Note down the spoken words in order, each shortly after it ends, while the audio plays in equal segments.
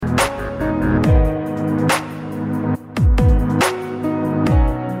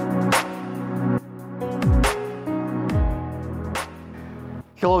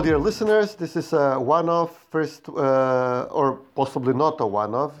Hello, dear listeners. This is a one-off, first, or possibly not a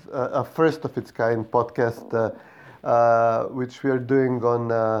one-off, a first of its kind podcast, which we are doing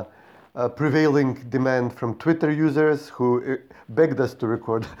on prevailing demand from Twitter users who begged us to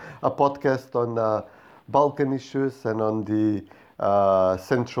record a podcast on Balkan issues and on the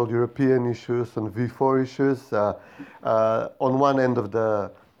Central European issues, on V4 issues. On one end of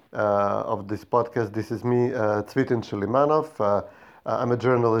the of this podcast, this is me, Cvitin Chilimanov. I'm a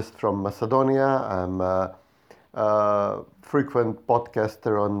journalist from Macedonia. I'm a frequent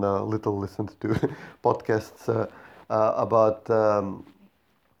podcaster on little listened to podcasts about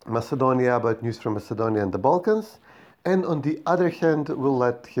Macedonia, about news from Macedonia and the Balkans. And on the other hand, we'll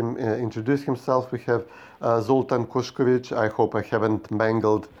let him introduce himself. We have Zoltan Košković. I hope I haven't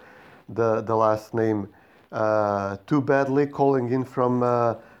mangled the last name too badly, calling in from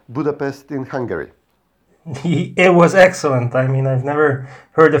Budapest in Hungary. It was excellent. I mean, I've never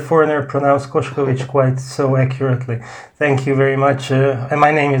heard a foreigner pronounce Košković quite so accurately. Thank you very much. And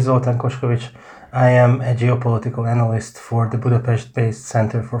my name is Zoltan Košković. I am a geopolitical analyst for the Budapest-based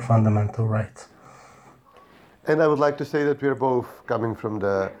Center for Fundamental Rights. And I would like to say that we are both coming from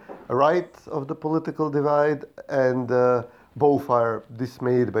the right of the political divide, and both are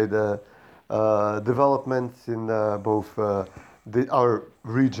dismayed by the developments in both our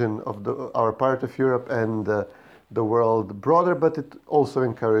region of our part of Europe and the world broader, but it also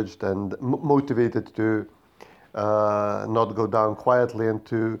encouraged and motivated to not go down quietly and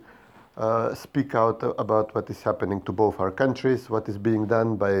to speak out about what is happening to both our countries, what is being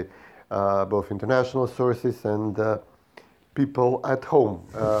done by both international sources and people at home.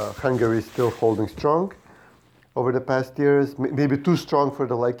 Hungary is still holding strong over the past years, maybe too strong for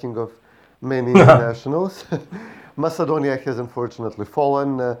the liking of many internationals. Macedonia has unfortunately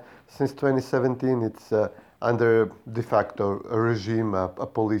fallen since 2017. It's under de facto a regime, a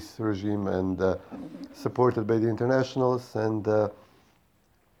police regime, and supported by the internationals. And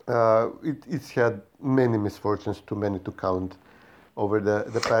it's had many misfortunes, too many to count, over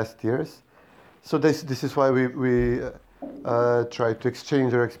the past years. So this is why we try to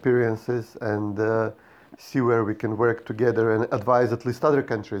exchange our experiences and see where we can work together and advise at least other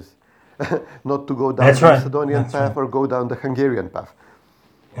countries not to go down the Macedonian path or go down the Hungarian path.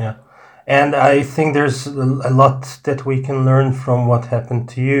 Yeah, and I think there's a lot that we can learn from what happened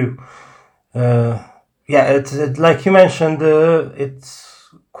to you. It's like you mentioned, it's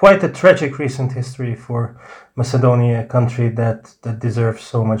quite a tragic recent history for Macedonia, a country that deserves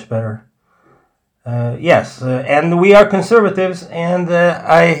so much better. And we are conservatives, and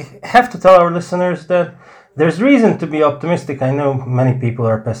I have to tell our listeners that there's reason to be optimistic. I know many people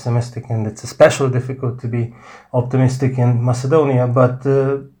are pessimistic, and it's especially difficult to be optimistic in Macedonia, but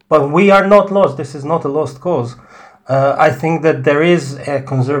we are not lost. This is not a lost cause. I think that there is a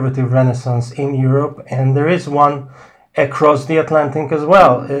conservative renaissance in Europe, and there is one across the Atlantic as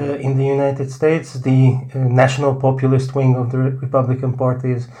well. In the United States, the national populist wing of the Republican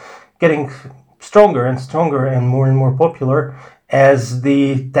Party is getting stronger and stronger and more popular, as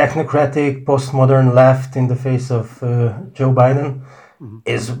the technocratic postmodern left in the face of Joe Biden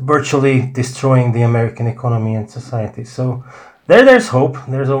is virtually destroying the American economy and society. So there's hope.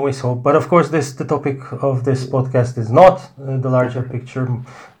 There's always hope. But of course, the topic of this podcast is not the larger picture,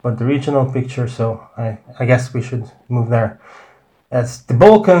 but the regional picture. So I guess we should move there. As the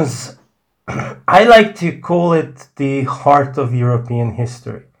Balkans, I like to call it the heart of European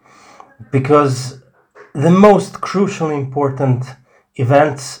history, because the most crucial important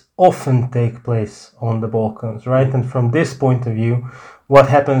events often take place on the Balkans, right? And from this point of view, what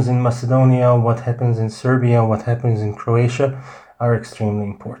happens in Macedonia, what happens in Serbia, what happens in Croatia are extremely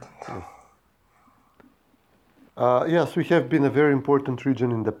important. Yes, we have been a very important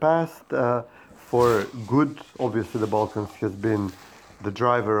region in the past for good. Obviously, the Balkans has been the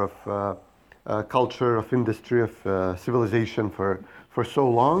driver of culture, of industry, of civilization for so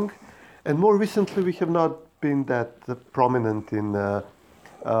long. And more recently, we have not been that prominent in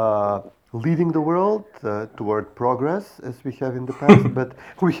leading the world toward progress as we have in the past, but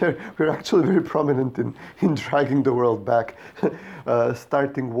we're actually very prominent in dragging the world back,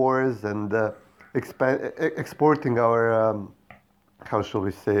 starting wars and exporting our, how shall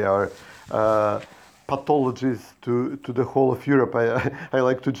we say, our pathologies to the whole of Europe. I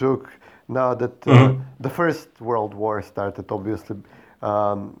like to joke now that the First World War started, obviously,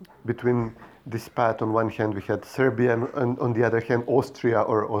 between this path. On one hand, we had Serbia, and on the other hand, Austria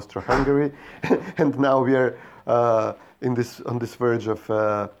or Austro-Hungary, and now we are on this verge of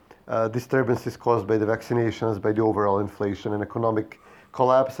disturbances caused by the vaccinations, by the overall inflation and economic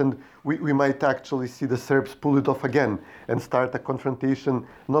collapse, and we might actually see the Serbs pull it off again and start a confrontation,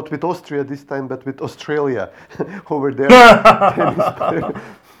 not with Austria this time, but with Australia over there.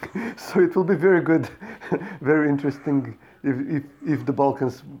 So it will be very good, very interesting if the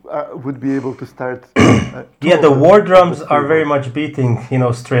Balkans would be able to start. Yeah, the war drums are very much beating in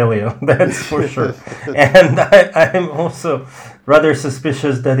Australia, that's for sure. And I'm also rather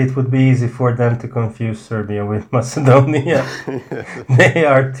suspicious that it would be easy for them to confuse Serbia with Macedonia. They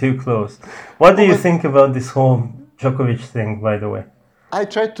are too close. What do you think about this whole Djokovic thing, by the way? I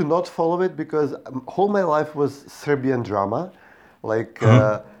tried to not follow it because whole my life was Serbian drama. Like,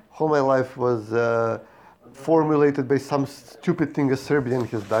 whole my life was formulated by some stupid thing a Serbian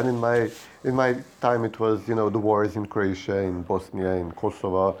has done. In my time, it was, the wars in Croatia, in Bosnia, in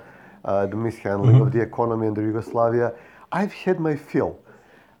Kosovo, the mishandling of the economy in the Yugoslavia. I've had my fill.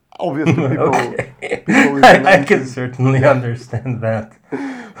 Obviously, people. I can certainly understand that.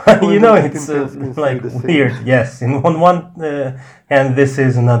 It's like weird. Yes, on one hand, this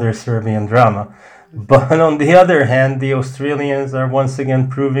is another Serbian drama. But on the other hand, the Australians are once again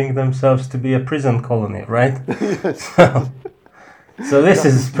proving themselves to be a prison colony, right? Yes. So this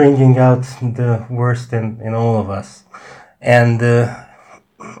is bringing out the worst in all of us. And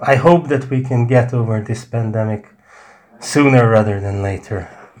I hope that we can get over this pandemic sooner rather than later.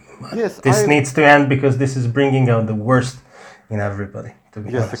 Yes, this needs to end because this is bringing out the worst in everybody, to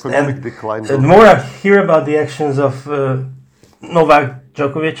be honest. Economic decline. The more I hear about the actions of Novak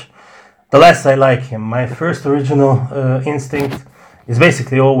Djokovic, the less I like him. My first original instinct is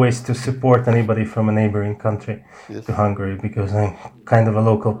basically always to support anybody from a neighboring country to Hungary, because I'm kind of a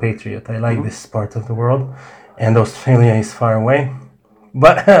local patriot. I like this part of the world, and Australia is far away.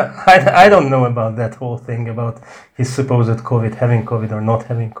 But I don't know about that whole thing about his supposed COVID, having COVID or not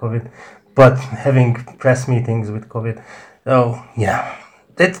having COVID, but having press meetings with COVID. Oh, yeah.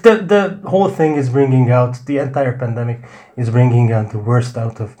 It's the whole thing is bringing out, the entire pandemic is bringing out the worst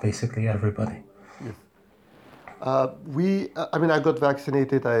out of basically everybody. Yes. I got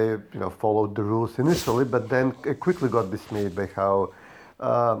vaccinated. I followed the rules initially, but then I quickly got dismayed by how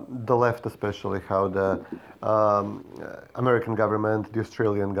the left, especially how the American government, the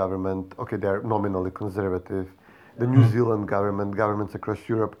Australian government, okay, they're nominally conservative, the New Zealand government, governments across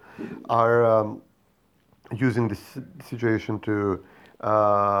Europe are using this situation to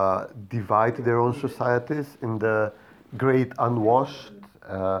divide their own societies in the great unwashed.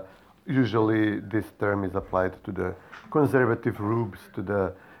 Usually this term is applied to the conservative rubes, to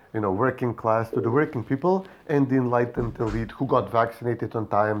the working class, to the working people, and the enlightened elite who got vaccinated on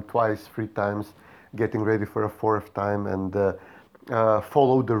time, twice, 3 times, getting ready for a 4th time, and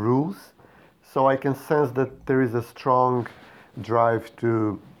follow the rules. So I can sense that there is a strong drive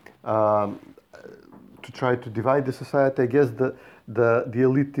to try to divide the society. I guess the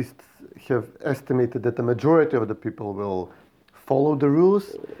elitists have estimated that the majority of the people will follow the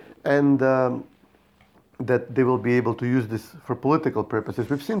rules, and that they will be able to use this for political purposes.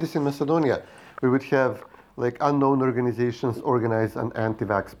 We've seen this in Macedonia. We would have like unknown organizations organize an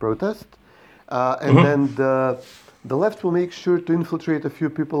anti-vax protest, and then the left will make sure to infiltrate a few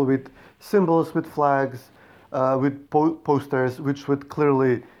people with symbols, with flags, with posters, which would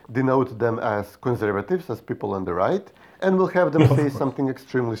clearly denote them as conservatives, as people on the right, and we'll have them say something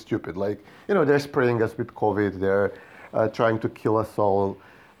extremely stupid, like, they're spraying us with COVID, they're trying to kill us all,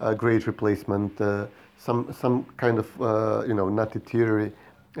 great replacement, some kind of, nutty theory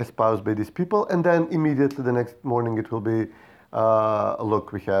espoused by these people, and then immediately the next morning it will be,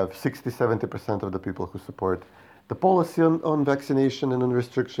 look, we have 60-70% of the people who support the policy on vaccination and on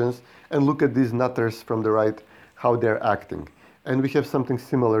restrictions, and look at these nutters from the right, how they're acting. And we have something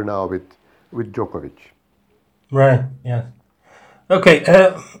similar now with Djokovic. Right, yes. Okay,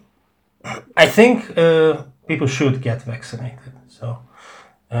 I think people should get vaccinated. So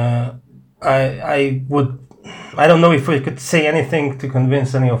I don't know if we could say anything to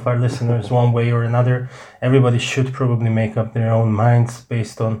convince any of our listeners one way or another. Everybody should probably make up their own minds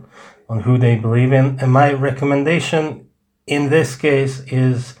based on who they believe in. And my recommendation in this case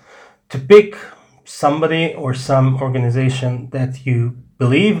is to pick somebody or some organization that you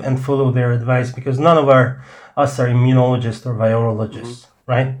believe and follow their advice, because none of us are immunologists or virologists,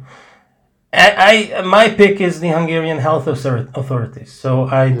 right? My pick is the Hungarian health authorities. So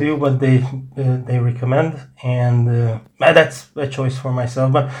I do what they recommend, and that's a choice for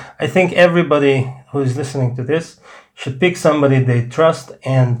myself. But I think everybody who is listening to this should pick somebody they trust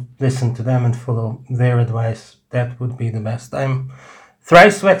and listen to them and follow their advice. That would be the best. I'm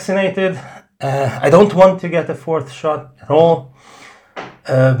thrice vaccinated. I don't want to get a 4th shot at all.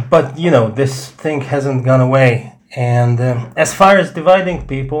 But, this thing hasn't gone away. And as far as dividing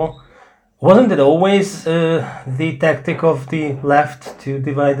people, wasn't it always the tactic of the left to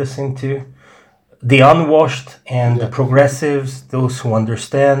divide us into the unwashed and the progressives, those who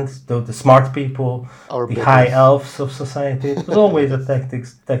understand, the smart people, the high elves of society? It was always the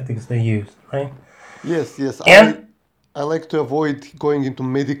tactics they used, right? Yes, yes. And I like to avoid going into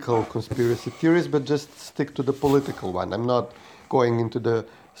medical conspiracy theories, but just stick to the political one. I'm not going into the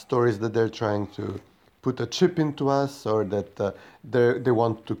stories that they're trying to put a chip into us or that they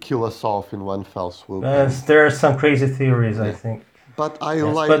want to kill us off in one fell swoop. there are some crazy theories, I think. But I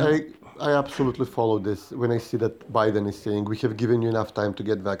absolutely follow this when I see that Biden is saying we have given you enough time to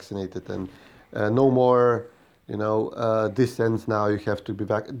get vaccinated and no more, this ends now. You have to be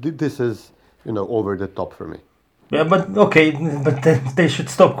back. This is, over the top for me. Yeah, but okay, but they should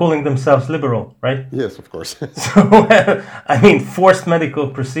stop calling themselves liberal, right? Yes, of course. So, I mean, forced medical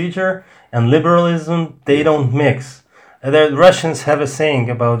procedure and liberalism, they don't mix. The Russians have a saying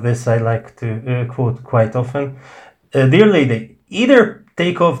about this I like to quote quite often. Dear lady, either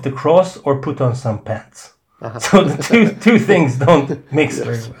take off the cross or put on some pants. So the two things don't mix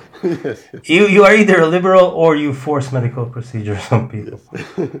very well. Yes. You are either a liberal or you force medical procedures on people.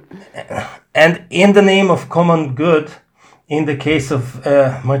 Yes. And in the name of common good, in the case of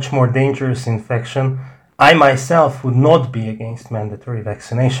a much more dangerous infection, I myself would not be against mandatory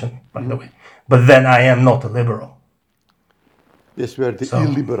vaccination, by the way. But then I am not a liberal. Yes, we are the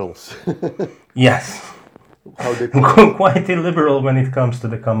illiberals. Yes. How they quite illiberal when it comes to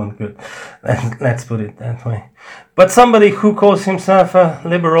the common good. Let's put it that way. But somebody who calls himself a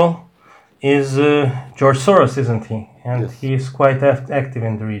liberal is George Soros, isn't he? And yes. He is quite active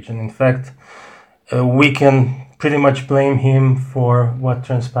in the region. In fact, we can pretty much blame him for what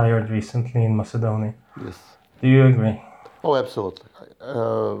transpired recently in Macedonia. Yes. Do you agree? Oh, absolutely.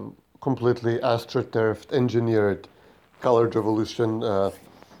 Completely astroturfed, engineered, colored revolution,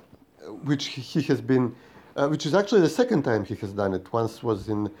 which he has been... which is actually the second time he has done it. Once was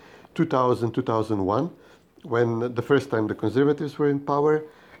in 2001, when the first time the conservatives were in power.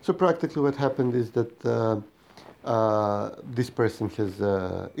 So practically what happened is that this person has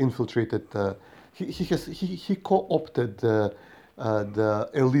infiltrated, he co-opted the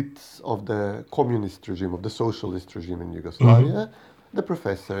elites of the communist regime, of the socialist regime in Yugoslavia, the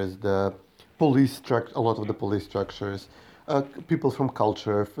professors, the police a lot of the police structures, people from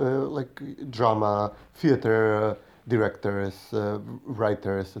culture, like drama, theater directors,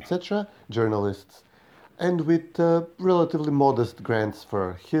 writers, etc., journalists, and with relatively modest grants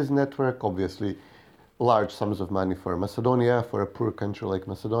for his network, obviously large sums of money for Macedonia, for a poor country like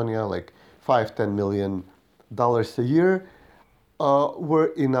Macedonia, like $5-10 million a year,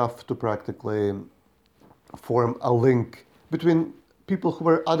 were enough to practically form a link between people who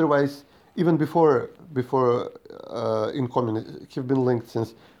were otherwise, even before in communist, have been linked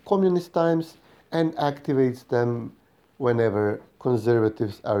since communist times, and activates them whenever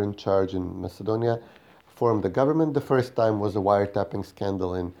conservatives are in charge in Macedonia, form the government. The first time was a wiretapping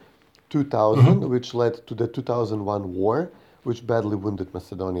scandal in 2000, which led to the 2001 war, which badly wounded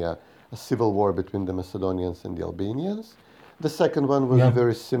Macedonia, a civil war between the Macedonians and the Albanians. The second one was a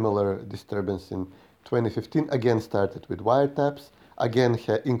very similar disturbance in 2015, again started with wiretaps, again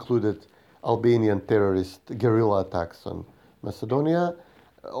included Albanian terrorist guerrilla attacks on Macedonia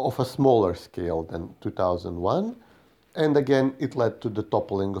of a smaller scale than 2001. And again, it led to the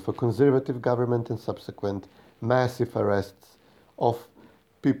toppling of a conservative government and subsequent massive arrests of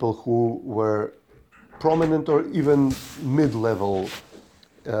people who were prominent or even mid-level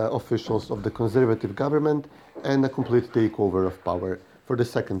officials of the conservative government, and a complete takeover of power for the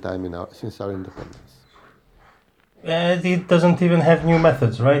second time since our independence. It doesn't even have new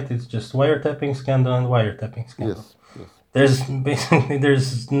methods, right? It's just wiretapping scandal and wiretapping scandal. Yes.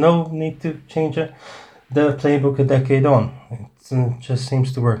 There's no need to change the playbook a decade on. It just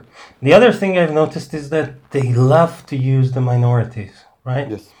seems to work. The other thing I've noticed is that they love to use the minorities, right?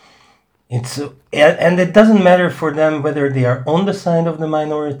 Yes. And it doesn't matter for them whether they are on the side of the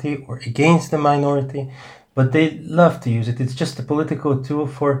minority or against the minority, but they love to use it. It's just a political tool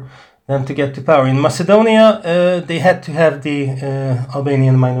for them to get to power. In Macedonia, they had to have the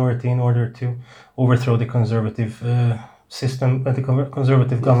Albanian minority in order to overthrow the conservative system, the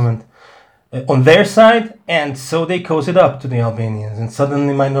conservative government on their side, and so they cozied up to the Albanians, and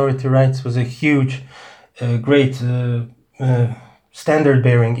suddenly minority rights was a huge, great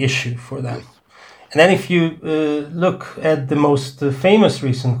standard-bearing issue for them. And then if you look at the most famous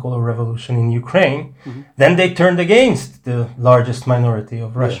recent color revolution in Ukraine, then they turned against the largest minority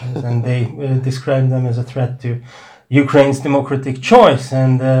of Russians, and they described them as a threat to Ukraine's democratic choice.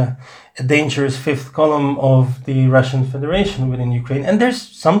 And a dangerous fifth column of the Russian Federation within Ukraine. And there's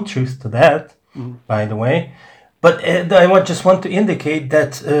some truth to that, by the way. But just want to indicate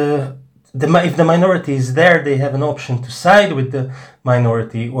that if the minority is there, they have an option to side with the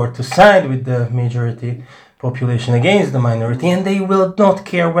minority or to side with the majority population against the minority, and they will not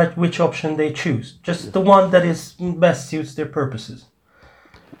care which option they choose, just the one that is best suits their purposes.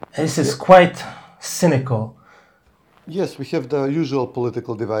 This is quite cynical. Yes, we have the usual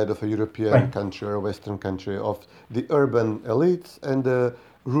political divide of a European country or a Western country of the urban elites and the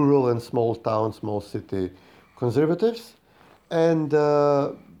rural and small town, small city conservatives. And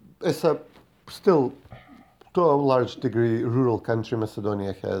as a still, to a large degree, rural country,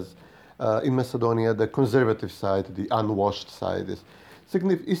 Macedonia has, in Macedonia, the conservative side, the unwashed side, is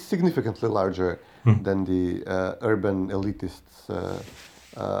significantly larger than the urban elitists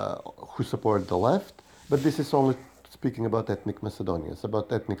who support the left. But this is only speaking about ethnic Macedonians.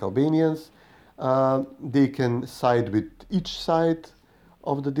 About ethnic Albanians, they can side with each side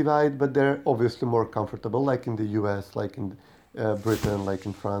of the divide, but they're obviously more comfortable, like in the US, like in Britain, like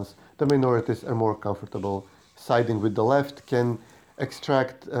in France. The minorities are more comfortable siding with the left, can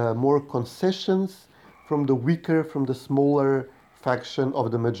extract more concessions from the weaker, from the smaller faction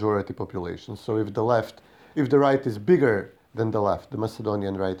of the majority population. So if the right is bigger than the left, the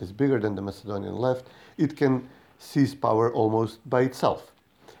Macedonian right is bigger than the Macedonian left, it can seize power almost by itself.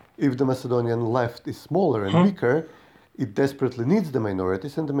 If the Macedonian left is smaller and weaker, it desperately needs the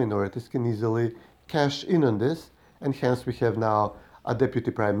minorities, and the minorities can easily cash in on this, and hence we have now a deputy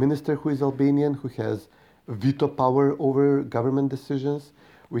prime minister who is Albanian, who has veto power over government decisions.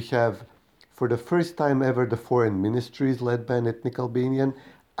 We have, for the first time ever, the foreign ministry is led by an ethnic Albanian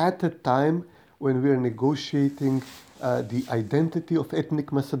at a time when we are negotiating the identity of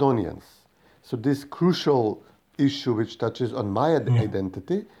ethnic Macedonians. So this crucial issue which touches on my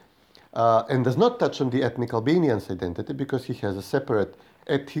identity and does not touch on the ethnic Albanian's identity because he has a separate,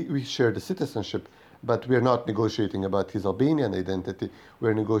 we share the citizenship, but we are not negotiating about his Albanian identity.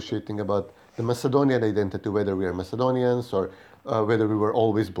 We're negotiating about the Macedonian identity, whether we are Macedonians or whether we were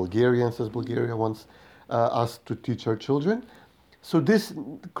always Bulgarians, as Bulgaria wants us to teach our children. So this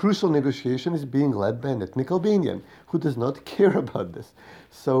crucial negotiation is being led by an ethnic Albanian who does not care about this.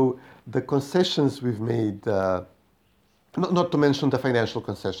 So the concessions we've made, not to mention the financial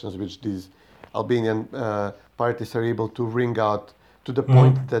concessions which these Albanian parties are able to wring out to the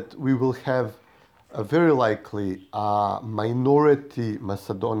point that we will have very likely a minority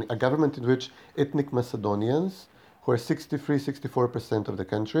Macedonia, a government in which ethnic Macedonians, who are 64% of the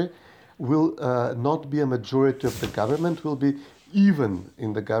country, will not be a majority of the government, will be even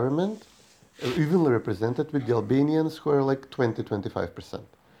in the government, evenly represented with the Albanians who are like 20-25%,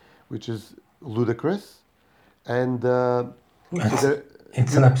 which is ludicrous. And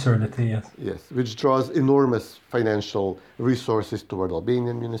it's an absurdity, yes. Yes, which draws enormous financial resources toward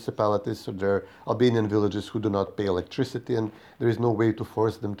Albanian municipalities. So there are Albanian villages who do not pay electricity, and there is no way to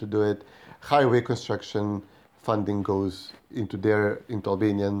force them to do it. Highway construction funding goes into the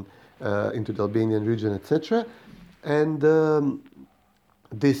Albanian region, etc. And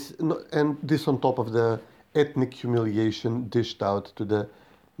this on top of the ethnic humiliation dished out to the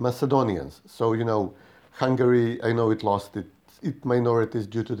Macedonians. So Hungary, I know it lost its minorities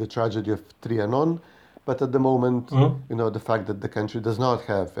due to the tragedy of Trianon, but at the moment, the fact that the country does not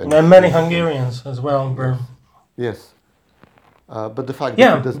have any... And many Hungarians as well were... Yes. But the fact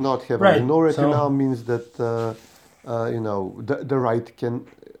that it does not have a minority now means that, the right can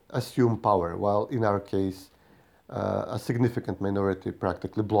assume power, while in our case, a significant minority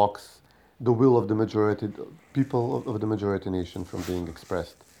practically blocks the will of the majority, people of the majority nation from being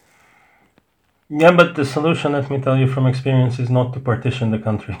expressed. Yeah, but the solution, let me tell you from experience, is not to partition the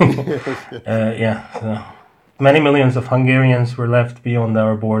country. Many millions of Hungarians were left beyond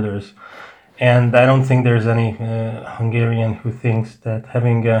our borders. And I don't think there's any Hungarian who thinks that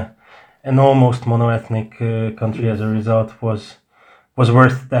having an almost mono-ethnic country as a result was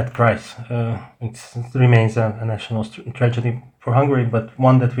worth that price. It remains a national tragedy for Hungary, but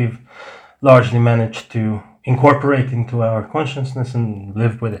one that we've largely managed to incorporate into our consciousness and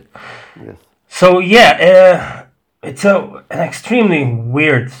live with it. Yes. So it's an extremely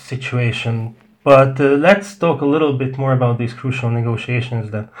weird situation, but let's talk a little bit more about these crucial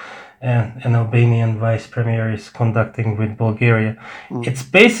negotiations that an Albanian vice premier is conducting with Bulgaria. It's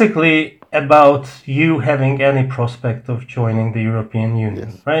basically about you having any prospect of joining the European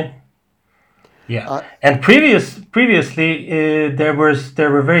Union, right? Yeah. And previously there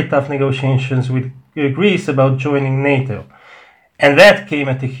were very tough negotiations with Greece about joining NATO. And that came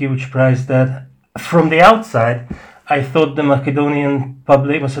at a huge price that, from the outside, I thought the Macedonian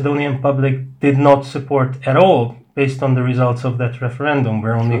public did not support at all based on the results of that referendum,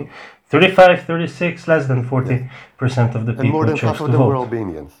 where only True. 35, 36, less than 40% of the And more people than chose half of to them were vote.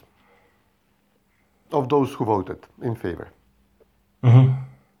 Albanians, of those who voted in favor.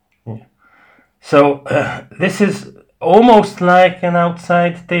 So this is almost like an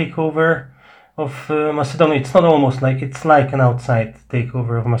outside takeover of Macedonia. It's not almost like, it's like an outside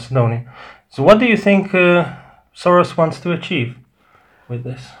takeover of Macedonia. So what do you think Soros wants to achieve with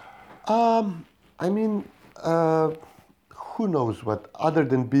this? I mean, who knows what, other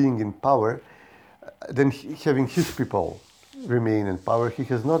than being in power, having his people remain in power, he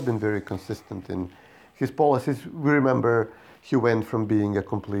has not been very consistent in his policies. We remember he went from being a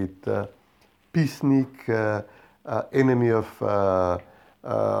complete peacenik, enemy of,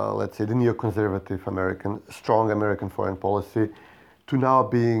 let's say, the neoconservative American, strong American foreign policy, to now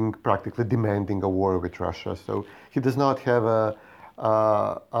being practically demanding a war with Russia. So he does not have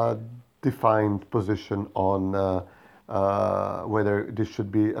a defined position on whether this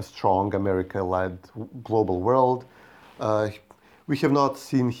should be a strong America-led global world. We have not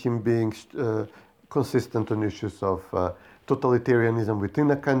seen him being consistent on issues of totalitarianism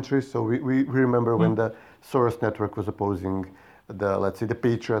within a country. So we remember when the Soros network was opposing the, let's say, the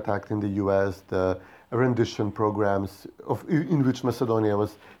Patriot Act in the US, the rendition programs in which Macedonia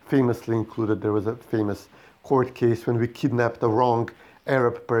was famously included. There was a famous court case when we kidnapped a wrong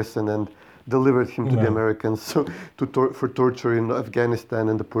Arab person and delivered him to the Americans for torture in Afghanistan,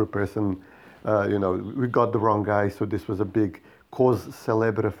 and the poor person, we got the wrong guy, so this was a big cause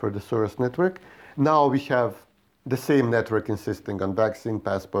célèbre for the Soros network. Now we have the same network insisting on vaccine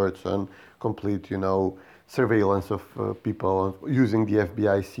passports, on complete, surveillance of people, using the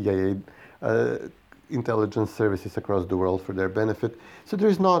FBI, CIA, intelligence services across the world for their benefit. So there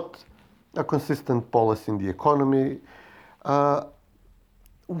is not a consistent policy in the economy. I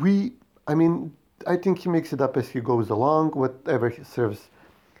think he makes it up as he goes along, whatever serves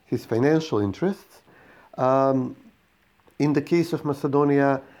his financial interests. In the case of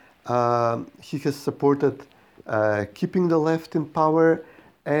Macedonia, he has supported keeping the left in power,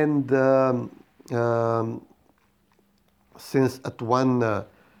 and since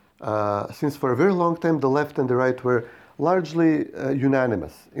for a very long time the left and the right were largely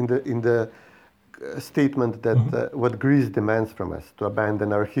unanimous in the statement that what Greece demands from us, to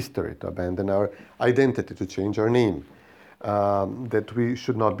abandon our history, to abandon our identity, to change our name, that we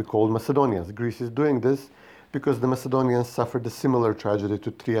should not be called Macedonians. Greece is doing this because the Macedonians suffered a similar tragedy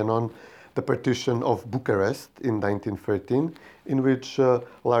to Trianon, the partition of Bucharest in 1913, in which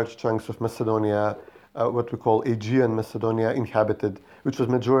large chunks of Macedonia, what we call Aegean Macedonia, inhabited, which was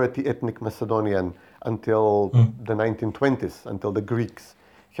majority ethnic Macedonian until the 1920s, until the Greeks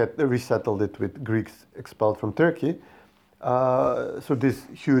had resettled it with Greeks expelled from Turkey. So this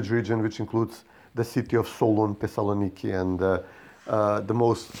huge region, which includes the city of Solun, Thessaloniki, and the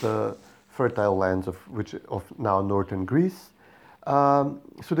most fertile lands of now northern Greece.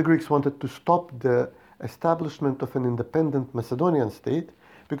 So the Greeks wanted to stop the establishment of an independent Macedonian state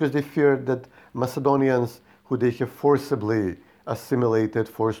because they feared that Macedonians, who they have forcibly assimilated,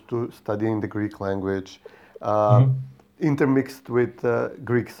 forced to study in the Greek language, intermixed with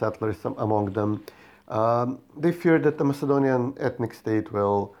Greek settlers among them. They fear that the Macedonian ethnic state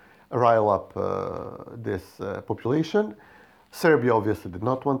will rile up this population. Serbia obviously did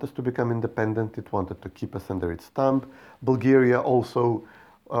not want us to become independent. It wanted to keep us under its thumb. Bulgaria also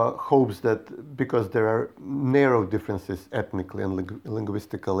hopes that because there are narrow differences ethnically and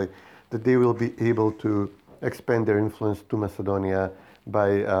linguistically, that they will be able to expand their influence to Macedonia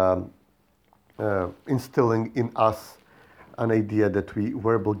by instilling in us an idea that we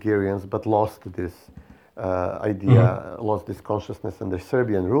were Bulgarians but lost this idea, lost this consciousness under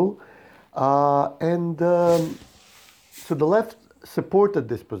Serbian rule. So the left supported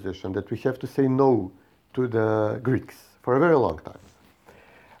this position that we have to say no to the Greeks for a very long time.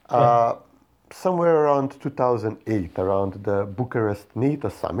 Somewhere around 2008, around the Bucharest NATO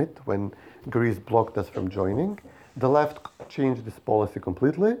summit, when Greece blocked us from joining, the left changed this policy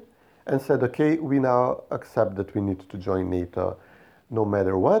completely and said, okay, we now accept that we need to join NATO no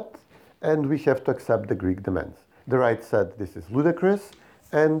matter what, and we have to accept the Greek demands. The right said this is ludicrous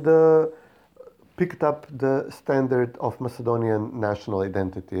and picked up the standard of Macedonian national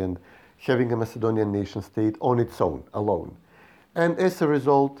identity and having a Macedonian nation state on its own, alone. And as a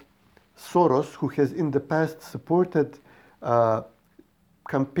result, Soros, who has in the past supported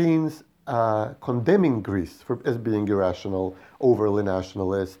campaigns condemning Greece as being irrational, overly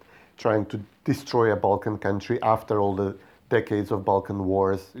nationalist, trying to destroy a Balkan country after all the decades of Balkan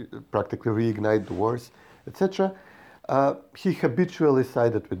wars, practically reignite the wars, etc., He habitually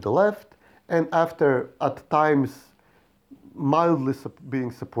sided with the left, and after, at times, mildly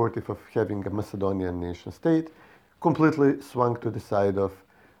being supportive of having a Macedonian nation state, completely swung to the side of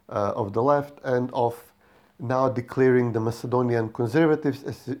the left and of now declaring the Macedonian conservatives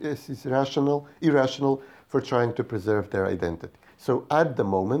as irrational for trying to preserve their identity. So at the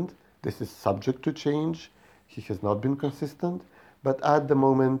moment, this is subject to change. He has not been consistent, but at the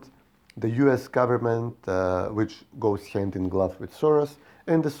moment, the US government, which goes hand in glove with Soros,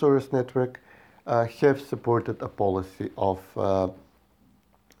 and the Soros network have supported a policy of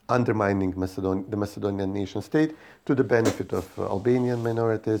undermining the Macedonian nation state to the benefit of Albanian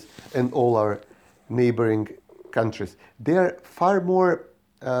minorities and all our neighboring countries. They are far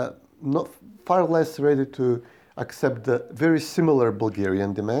less ready to accept the very similar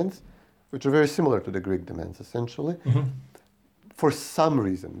Bulgarian demands, which are very similar to the Greek demands, essentially. Mm-hmm. For some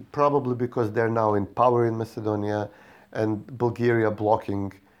reason, probably because they're now in power in Macedonia, and Bulgaria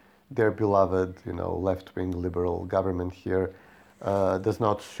blocking their beloved, left-wing liberal government here does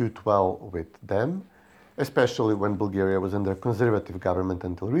not suit well with them, especially when Bulgaria was under conservative government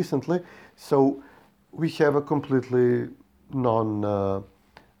until recently. So we have a completely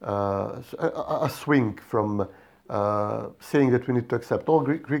a swing from saying that we need to accept all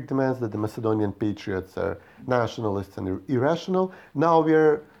Greek demands, that the Macedonian patriots are nationalists and irrational. Now we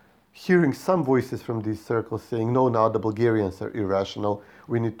are hearing some voices from these circles saying, no, now the Bulgarians are irrational,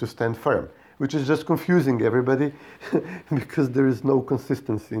 we need to stand firm, which is just confusing everybody because there is no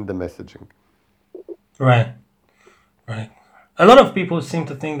consistency in the messaging. Right. A lot of people seem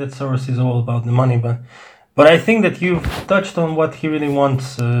to think that Soros is all about the money, but I think that you've touched on what he really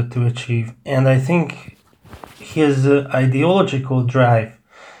wants to achieve, and I think his ideological drive,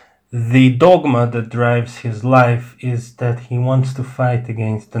 the dogma that drives his life, is that he wants to fight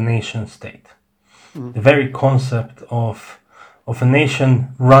against the nation state. Mm. The very concept of a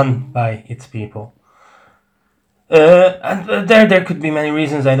nation run by its people. And there could be many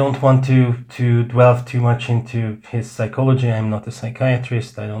reasons. I don't want to delve too much into his psychology. I'm not a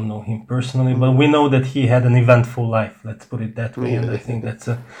psychiatrist. I don't know him personally, but we know that he had an eventful life. Let's put it that way. And I think that's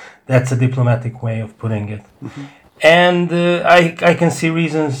a diplomatic way of putting it. Mm-hmm. And I can see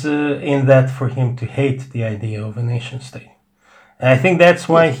reasons in that for him to hate the idea of a nation state. And I think that's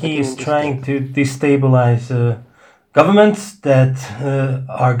why he is trying to destabilize governments that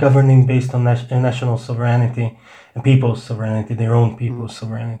are governing based on national sovereignty and people's sovereignty, their own people's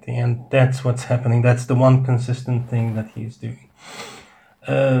sovereignty. And that's what's happening. That's the one consistent thing that he's doing.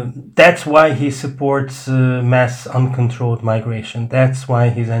 That's why he supports mass uncontrolled migration. That's why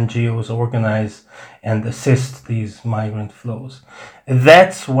his NGOs organize and assist these migrant flows.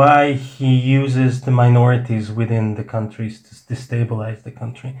 That's why he uses the minorities within the countries to destabilize the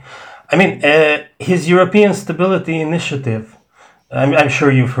country. I mean, his European Stability Initiative, I'm sure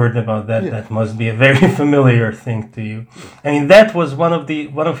you've heard about that. Yeah. That must be a very familiar thing to you. I mean, that was one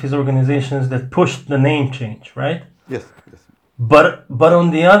of his organizations that pushed the name change, right? Yes. But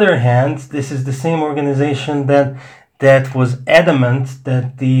on the other hand, this is the same organization that was adamant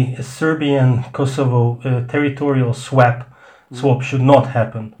that the Serbian-Kosovo territorial swap should not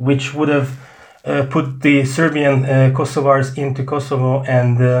happen, which would have put the Serbian Kosovars into Kosovo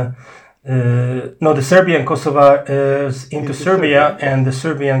and the Serbian Kosovars into Serbia and the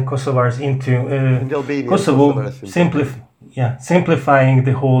Serbian Kosovars into Kosovo, simplifying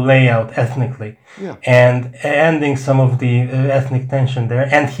the whole layout ethnically, and ending some of the ethnic tension there.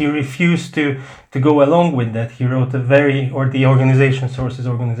 And he refused to go along with that. He wrote the organization, Soros'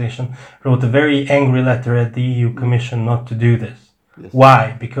 organization, wrote a very angry letter at the EU Commission not to do this. Yes.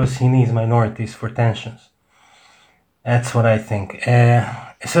 Why? Because he needs minorities for tensions. That's what I think.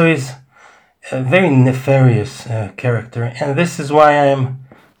 So he's a very nefarious character, and this is why I'm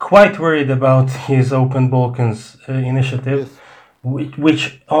quite worried about his Open Balkans initiative, yes.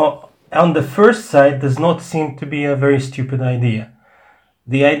 which on the first sight does not seem to be a very stupid idea.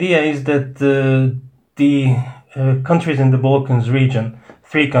 The idea is that the countries in the Balkans region,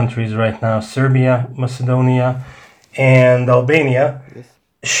 3 countries right now, Serbia, Macedonia, and Albania, yes.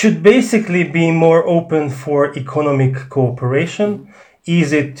 should basically be more open for economic cooperation,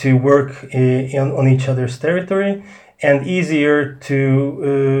 easy to work on each other's territory, and easier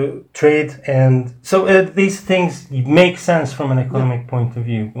to trade. And so these things make sense from an economic point of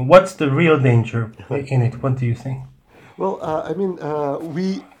view. What's the real danger in it? What do you think? Well,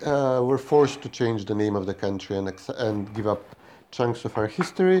 we were forced to change the name of the country and give up chunks of our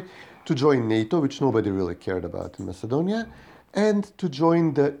history to join NATO, which nobody really cared about in Macedonia, and to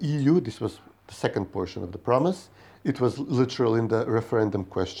join the EU. This was the second portion of the promise. It was literally in the referendum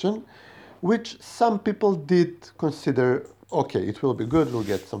question. which some people did consider, okay, it will be good, we'll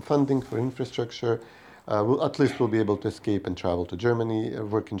get some funding for infrastructure, at least we'll be able to escape and travel to Germany,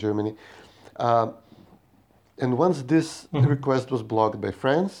 work in Germany. And once this request was blocked by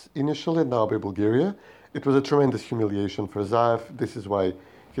France initially, now by Bulgaria, it was a tremendous humiliation for Zaev. This is why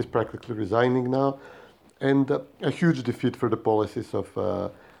he's practically resigning now. And a huge defeat for the policies of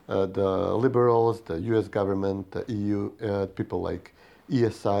the liberals, the US government, the EU, people like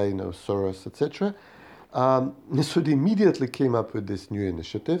ESI, Soros, etc. So they immediately came up with this new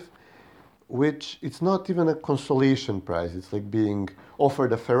initiative, which it's not even a consolation prize. It's like being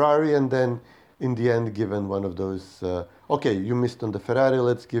offered a Ferrari and then in the end given one of those, okay, you missed on the Ferrari,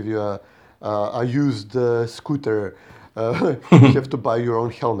 let's give you a used scooter. You have to buy your own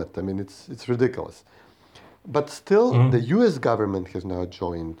helmet. I mean, it's ridiculous. But still, the US government has now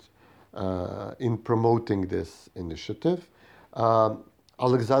joined in promoting this initiative.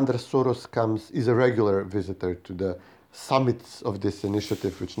 Alexander Soros is a regular visitor to the summits of this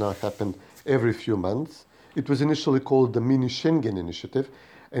initiative, which now happen every few months. It was initially called the Mini Schengen Initiative,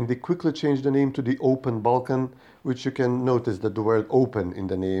 and they quickly changed the name to the Open Balkan, which you can notice that the word open in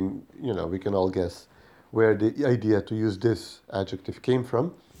the name, we can all guess where the idea to use this adjective came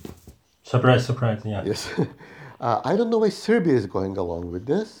from. Surprise, yeah. Yes. I don't know why Serbia is going along with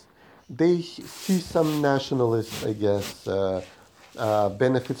this. They see some nationalist, I guess,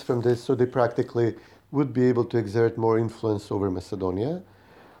 benefits from this, so they practically would be able to exert more influence over Macedonia,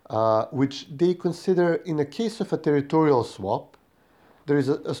 which they consider, in a case of a territorial swap, there is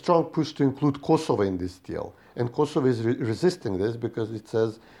a strong push to include Kosovo in this deal. And Kosovo is resisting this because it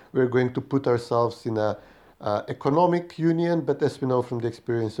says we're going to put ourselves in a economic union, but as we know from the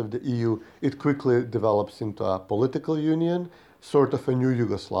experience of the EU, it quickly develops into a political union, sort of a new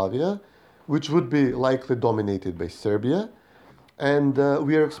Yugoslavia, which would be likely dominated by Serbia. And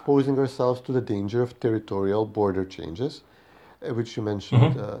we are exposing ourselves to the danger of territorial border changes, which you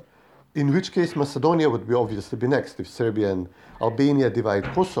mentioned. In which case Macedonia would obviously be next. If Serbia and Albania divide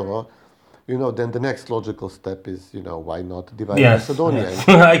Kosovo, then the next logical step is, why not divide Macedonia? Yes.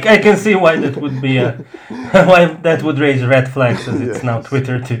 I can see why that would be why that would raise red flags, as it's now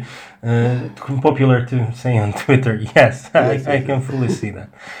Twitter popular to say on Twitter. Yes, I can fully see that.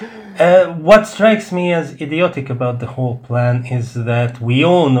 What strikes me as idiotic about the whole plan is that we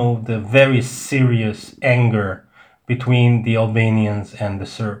all know the very serious anger between the Albanians and the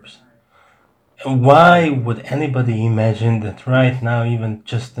Serbs. Why would anybody imagine that right now even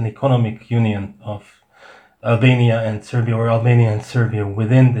just an economic union of Albania and Serbia, or Albania and Serbia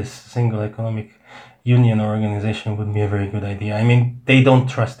within this single economic union or organization, would be a very good idea? I mean, they don't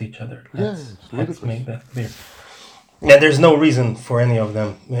trust each other. Let's make that clear. Yeah, there's no reason for any of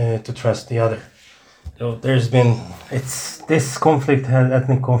them to trust the other. So this conflict,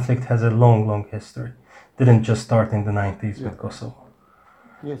 ethnic conflict, has a long history. Didn't just start in the 90s with Kosovo.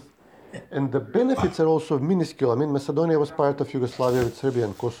 Yes. And the benefits are also minuscule. I mean, Macedonia was part of Yugoslavia with Serbia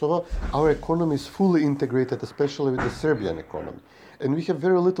and Kosovo. Our economy is fully integrated, especially with the Serbian economy. And we have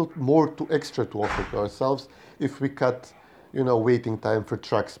very little more extra to offer to ourselves if we cut, waiting time for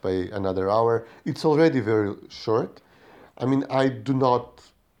trucks by another hour. It's already very short. I mean, I do not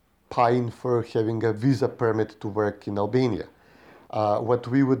pine for having a visa permit to work in Albania. What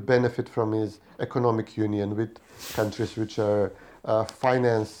we would benefit from is economic union with countries which are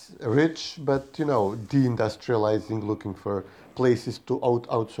finance rich, but deindustrializing, looking for places to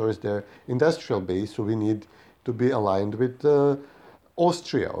outsource their industrial base. So we need to be aligned with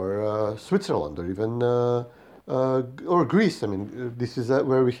Austria or Switzerland or even or Greece. I mean, this is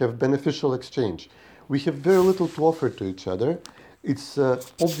where we have beneficial exchange. We have very little to offer to each other. It's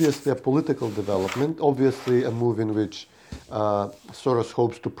obviously a political development, obviously a move in which Soros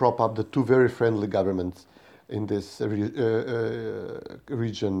hopes to prop up the two very friendly governments in this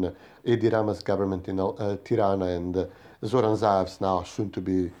region, Edi Rama's government in Tirana and Zoran Zaev's, now soon to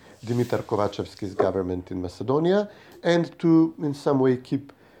be Dimitar Kovacevski's government in Macedonia, and to in some way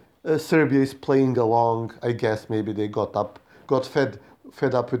keep Serbia is playing along. I guess maybe they got fed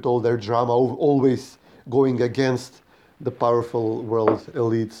up with all their drama, always going against the powerful world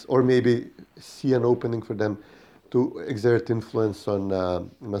elites, or maybe see an opening for them to exert influence on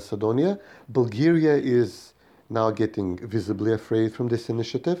Macedonia. Bulgaria is now getting visibly afraid from this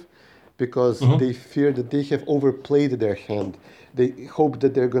initiative because they fear that they have overplayed their hand. They hope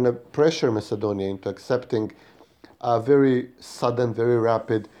that they're going to pressure Macedonia into accepting a very sudden, very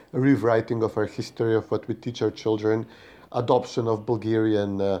rapid rewriting of our history, of what we teach our children, adoption of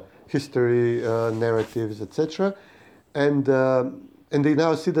Bulgarian history narratives, etc. And they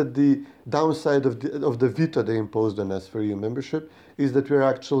now see that the downside of the veto they imposed on us for EU membership is that we're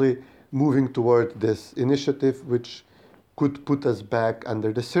actually moving toward this initiative, which could put us back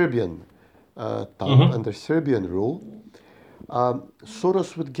under the Serbian thumb, under Serbian rule.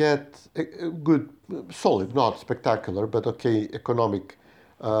 Soros would get a good, solid, not spectacular, but okay, economic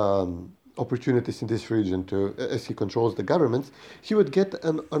opportunities in this region to, as he controls the governments. He would get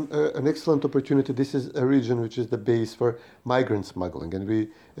an excellent opportunity. This is a region which is the base for migrant smuggling, and we,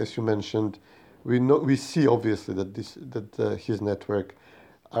 as you mentioned, we see obviously that his network,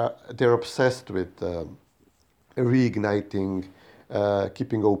 they're obsessed with reigniting,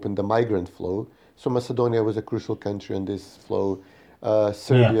 keeping open the migrant flow. So Macedonia was a crucial country in this flow.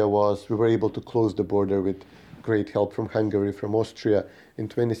 Serbia was. We were able to close the border with great help from Hungary, from Austria in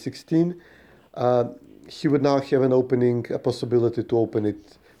 2016. He would now have a possibility to open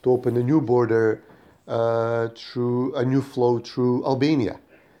a new border through a new flow through Albania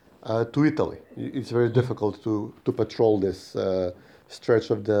to Italy. It's very difficult to patrol this stretch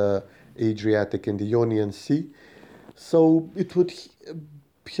of the Adriatic and the Ionian Sea. So it would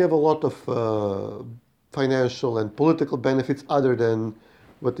have a lot of financial and political benefits other than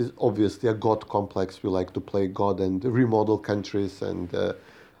what is obviously a God complex. We like to play God and remodel countries and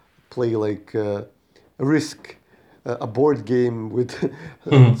play like Risk, a board game with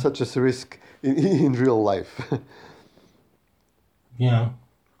such as Risk in real life. Yeah.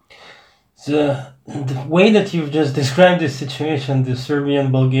 The way that you've just described this situation, the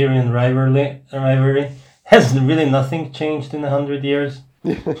Serbian-Bulgarian rivalry, has really nothing changed in 100 years.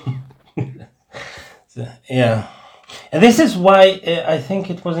 Yeah. And this is why I think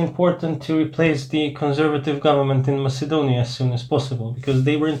it was important to replace the conservative government in Macedonia as soon as possible, because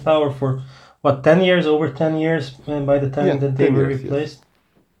they were in power for, what, 10 years, over 10 years by the time that they were replaced? Yes.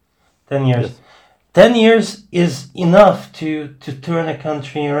 10 years. Yes. 10 years is enough to turn a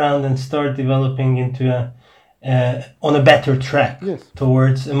country around and start developing into on a better track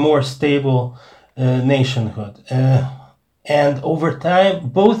towards a more stable nationhood. And over time,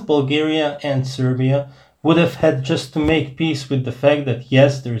 both Bulgaria and Serbia would have had just to make peace with the fact that,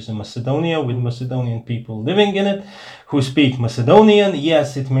 yes, there is a Macedonia with Macedonian people living in it who speak Macedonian.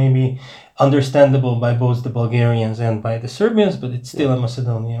 Yes, it may be understandable by both the Bulgarians and by the Serbians, but it's still a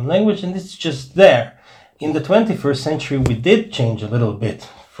Macedonian language, and it's just there. In the 21st century, we did change a little bit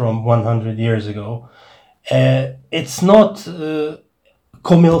from 100 years ago. It's not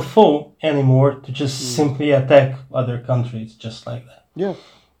comme il faut anymore to just simply attack other countries just like that. Yeah.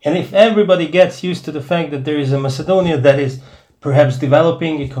 And if everybody gets used to the fact that there is a Macedonia that is perhaps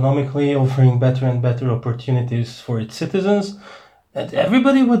developing economically, offering better and better opportunities for its citizens, that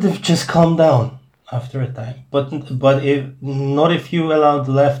everybody would have just calmed down after a time. But not if you allow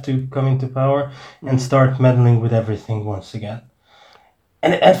the left to come into power and start meddling with everything once again.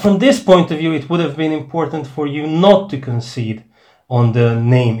 And from this point of view, it would have been important for you not to concede on the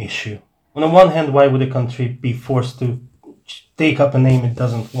name issue. On the one hand, why would a country be forced to take up a name it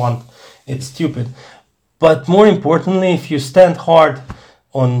doesn't want? It's stupid. But more importantly, if you stand hard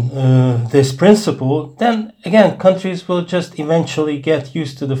on this principle, then again, countries will just eventually get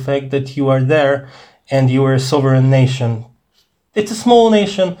used to the fact that you are there and you are a sovereign nation. It's a small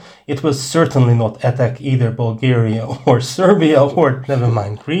nation. It will certainly not attack either Bulgaria or Serbia or never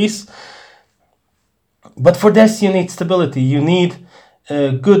mind Greece. But for this, you need stability. You need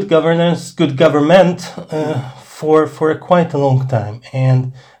good governance, good government for quite a long time.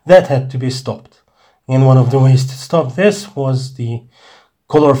 And that had to be stopped. And one of the ways to stop this was the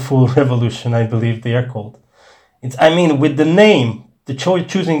colorful revolution, I believe they are called. With the name, the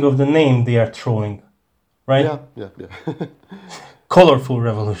choosing of the name, they are trolling, right? Yeah. Colorful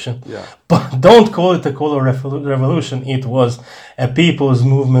revolution. Yeah. But don't call it a color revolution. It was a people's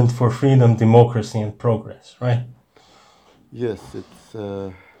movement for freedom, democracy, and progress, right? Yes, it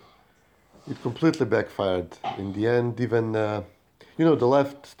completely backfired in the end. Even, the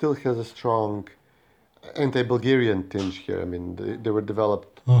left still has a strong anti-Bulgarian tinge here. They were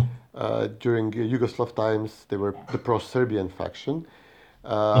developed during Yugoslav times. They were the pro-Serbian faction.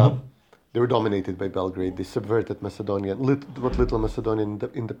 They were dominated by Belgrade. They subverted Macedonia, what little Macedonian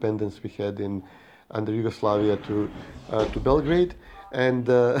independence we had under Yugoslavia to Belgrade. And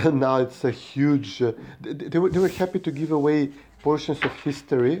now it's a huge... They were happy to give away portions of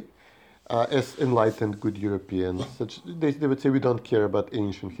history as enlightened good Europeans. They would say, we don't care about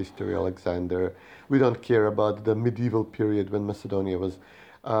ancient history, Alexander. We don't care about the medieval period when Macedonia was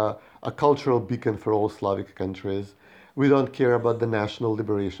a cultural beacon for all Slavic countries. We don't care about the national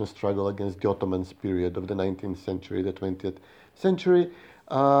liberation struggle against the Ottomans period of the 19th century, the 20th century.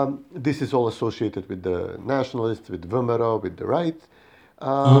 This is all associated with the nationalists, with VMRO, with the right.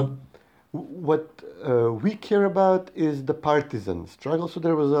 What we care about is the partisan struggle. So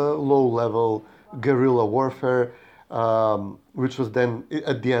there was a low-level guerrilla warfare, which was then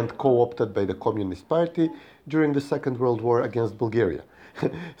at the end co-opted by the Communist Party during the Second World War against Bulgaria.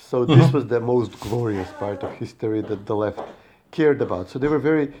 So this was the most glorious part of history that the left cared about. So they were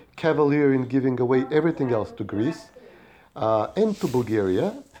very cavalier in giving away everything else to Greece and to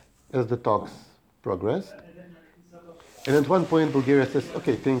Bulgaria as the talks progressed. And at one point, Bulgaria says,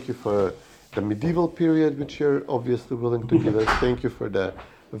 okay, thank you for the medieval period, which you're obviously willing to give us. Thank you for the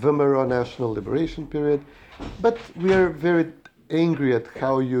VMRO National Liberation period. But we are very angry at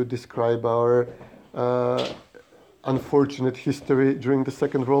how you describe our unfortunate history during the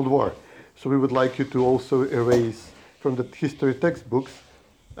Second World War. So we would like you to also erase from the history textbooks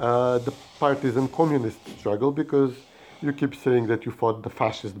the partisan communist struggle, because you keep saying that you fought the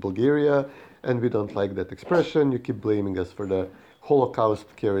fascist Bulgaria, and we don't like that expression. You keep blaming us for the Holocaust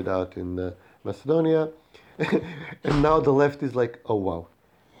carried out in Macedonia. And now the left is like, oh wow,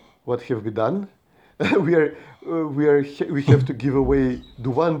 what have we done? we have to give away the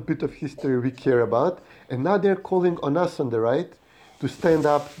one bit of history we care about, and now they're calling on us on the right to stand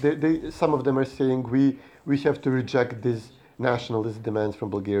up. Some of them are saying we have to reject these nationalist demands from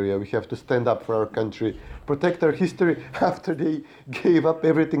Bulgaria. We have to stand up for our country, protect our history after they gave up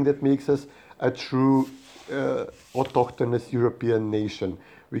everything that makes us a true autochthonous European nation.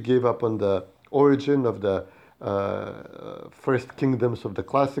 We gave up on the origin of the first kingdoms of the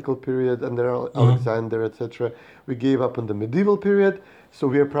classical period under Alexander, etc. We gave up on the medieval period, so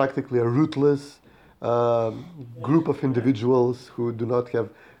we are practically a rootless group of individuals who do not have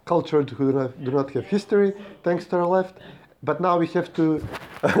culture, who do not have history, thanks to our left. But now we have to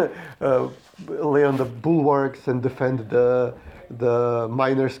lay on the bulwarks and defend the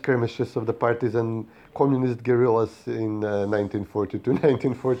minor skirmishes of the partisan communist guerrillas in 1942,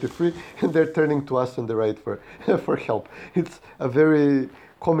 1943, and they're turning to us on the right for help. It's a very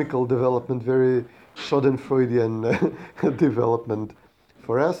comical development, very Schadenfreudian development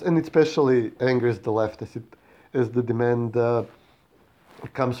for us, and it especially angers the left as the demand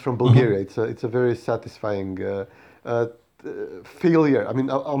comes from Bulgaria. It's a very satisfying failure. I mean,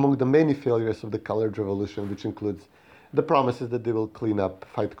 among the many failures of the Colored Revolution, which includes the promises that they will clean up,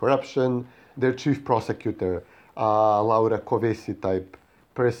 fight corruption. Their chief prosecutor, Laura Kövesi type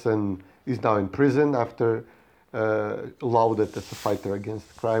person, is now in prison after lauded as a fighter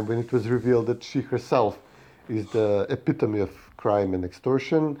against crime, when it was revealed that she herself is the epitome of crime and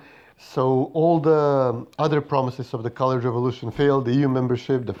extortion. So all the other promises of the Colored Revolution failed: the EU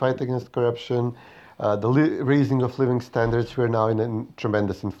membership, the fight against corruption, the raising of living standards. We are now in a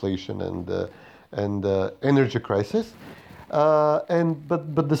tremendous inflation and energy crisis.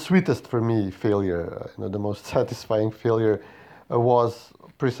 But the sweetest for me failure, the most satisfying failure, was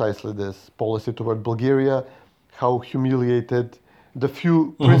precisely this policy toward Bulgaria. How humiliated the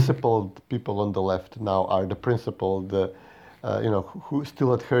few principled people on the left now are, the principled, who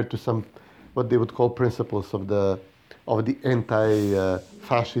still adhere to some what they would call principles of the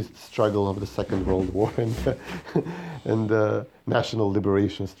anti-fascist struggle of the Second World War and the national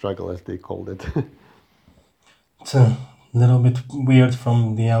liberation struggle, as they called it. It's a little bit weird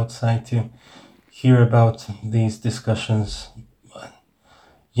from the outside to hear about these discussions.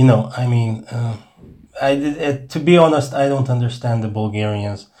 To be honest, I don't understand the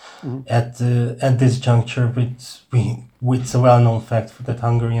Bulgarians at this juncture. It's a well-known fact that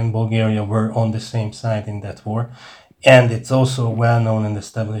Hungary and Bulgaria were on the same side in that war, and it's also a well-known and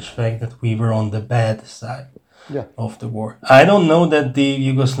established fact that we were on the bad side of the war. I don't know that the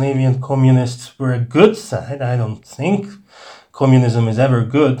Yugoslavian communists were a good side. I don't think communism is ever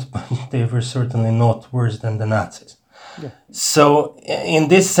good, but they were certainly not worse than the Nazis. Yeah. So, in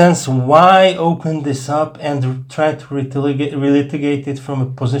this sense, why open this up and try to relitigate it from a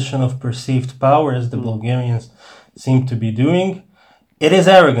position of perceived power, as the Bulgarians seem to be doing? It is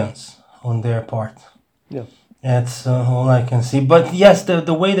arrogance on their part. Yeah, that's all I can see. But yes,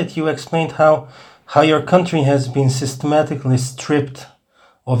 the way that you explained how your country has been systematically stripped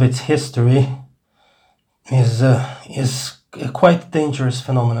of its history is a quite dangerous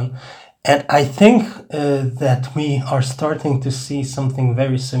phenomenon. And I think that we are starting to see something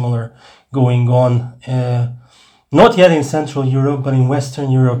very similar going on, not yet in Central Europe, but in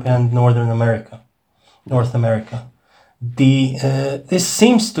Western Europe and North America. This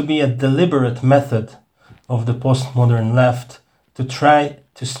seems to be a deliberate method of the postmodern left to try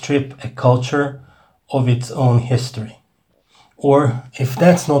to strip a culture of its own history. Or, if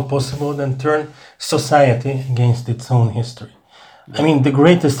that's not possible, then turn society against its own history. I mean, the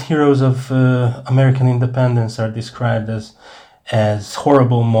greatest heroes of American independence are described as as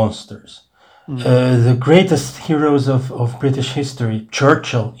horrible monsters. The greatest heroes of British history,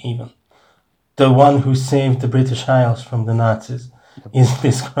 Churchill even, the one who saved the British Isles from the Nazis, is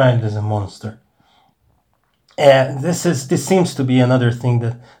described as a monster. This seems to be another thing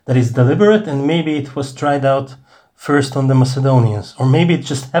that is deliberate, and maybe it was tried out first on the Macedonians, or maybe it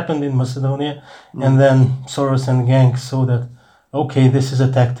just happened in Macedonia, and then Soros and gang saw that, okay, this is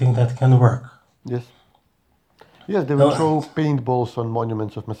a tactic that can work. Yes. Yes, they would throw paintballs on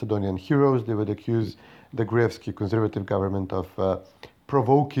monuments of Macedonian heroes. They would accuse the Gruevski conservative government of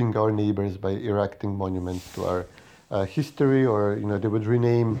provoking our neighbors by erecting monuments to our history, or they would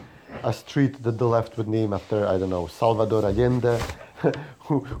rename a street that the left would name after, I don't know, Salvador Allende.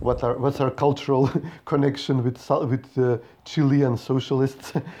 What's our cultural connection with Chilean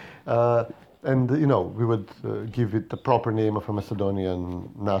socialists? And we would give it the proper name of a Macedonian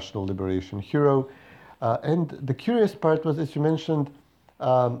national liberation hero. And the curious part was, as you mentioned,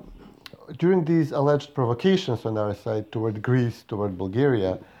 during these alleged provocations on our side toward Greece, toward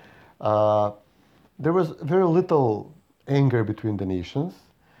Bulgaria, there was very little anger between the nations,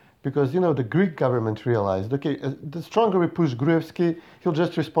 because the Greek government realized, okay, the stronger we push Gruevski, he'll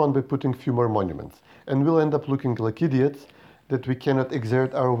just respond by putting a few more monuments, and we'll end up looking like idiots that we cannot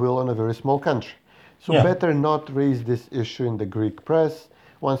exert our will on a very small country. So better not raise this issue in the Greek press.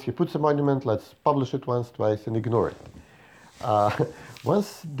 Once he puts a monument, let's publish it once, twice, and ignore it.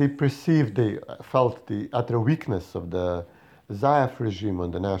 Once they felt the utter weakness of the Zaev regime on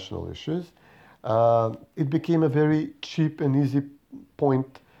the national issues, it became a very cheap and easy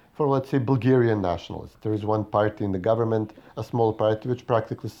point for, let's say, Bulgarian nationalists. There is one party in the government, a small party, which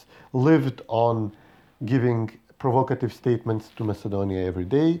practically lived on giving provocative statements to Macedonia every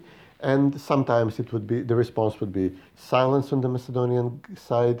day. And sometimes the response would be silence on the Macedonian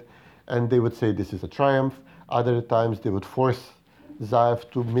side, and they would say this is a triumph. Other times they would force Zaev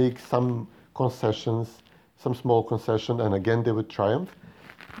to make some concessions, some small concession, and again they would triumph.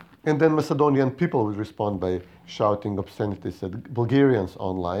 And then Macedonian people would respond by shouting obscenities at Bulgarians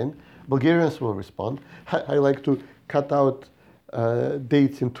online. Bulgarians will respond. I like to cut out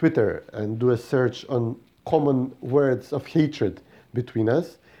dates in Twitter and do a search on common words of hatred between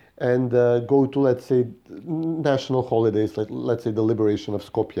us, and go to, let's say, national holidays, like, let's say, the liberation of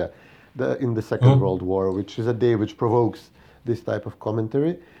Skopje in the Second World War, which is a day which provokes this type of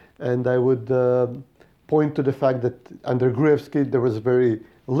commentary. And I would point to the fact that under Gruevski there was very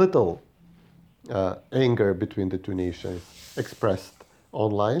little anger between the two nations expressed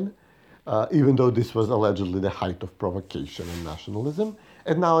online, even though this was allegedly the height of provocation and nationalism.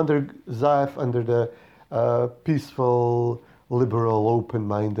 And now under Zaev, under the peaceful, liberal,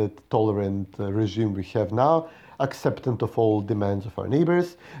 open-minded, tolerant regime we have now, acceptant of all demands of our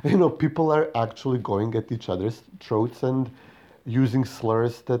neighbors, people are actually going at each other's throats and using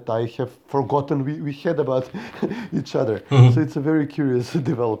slurs that I have forgotten we had about each other. So it's a very curious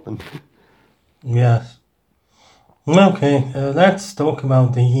development. Yes. Okay, let's talk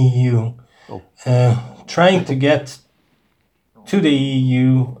about the EU. Trying to get to the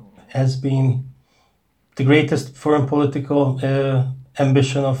EU has been the greatest foreign political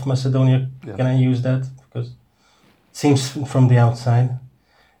ambition of Macedonia. Yeah. Can I use that? Because it seems from the outside.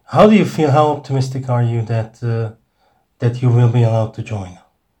 How do you feel? How optimistic are you that you will be allowed to join?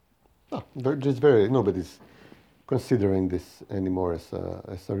 No, nobody's considering this anymore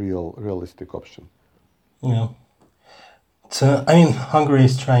as a realistic option. Yeah. So, Hungary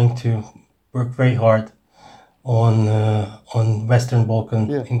is trying to work very hard on Western Balkan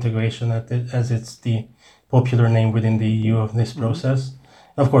integration, as it's the popular name within the EU of this process.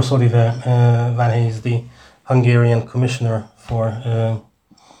 Of course, Oliver Vanhey is the Hungarian commissioner for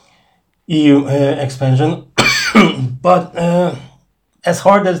EU expansion. But as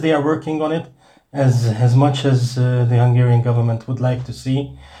hard as they are working on it, as much as the Hungarian government would like to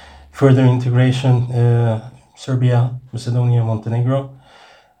see further integration, Serbia, Macedonia, Montenegro,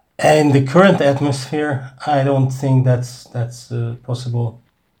 and the current atmosphere, I don't think that's possible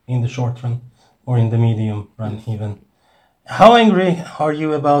in the short run or in the medium run even. How angry are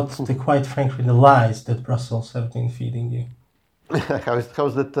you about quite frankly, the lies that Brussels have been feeding you?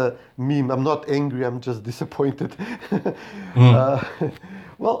 How's that meme? I'm not angry, I'm just disappointed.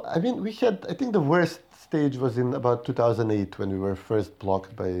 Well, I think the worst stage was in about 2008 when we were first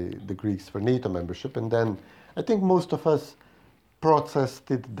blocked by the Greeks for NATO membership. And then I think most of us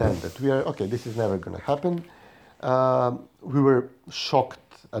processed it then, that this is never going to happen. We were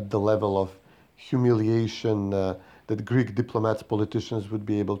shocked at the level of humiliation that Greek diplomats, politicians would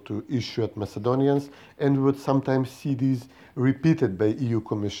be able to issue at Macedonians, and we would sometimes see these repeated by EU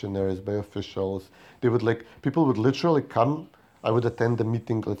commissioners, by officials. People would literally come I would attend a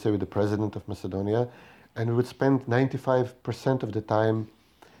meeting, let's say, with the president of Macedonia, and we would spend 95% of the time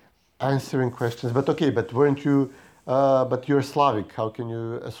answering questions. But okay, but weren't you? But you're Slavic. How can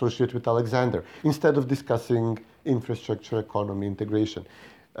you associate with Alexander? Instead of discussing infrastructure, economy, integration,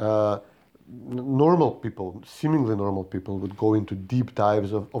 normal people, seemingly normal people, would go into deep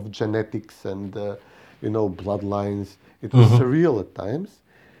dives of genetics and bloodlines. It was surreal at times.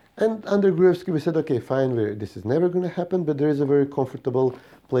 And under Gruevski, we said, okay, fine, this is never going to happen, but there is a very comfortable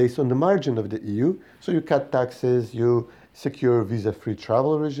place on the margin of the EU. So you cut taxes, you secure visa-free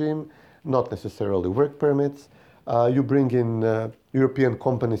travel regime, not necessarily work permits. You bring in European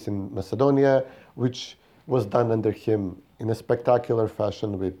companies in Macedonia, which was done under him in a spectacular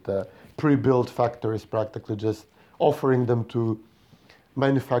fashion with pre-built factories, practically just offering them to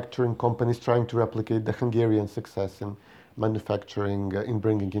manufacturing companies trying to replicate the Hungarian success in manufacturing, in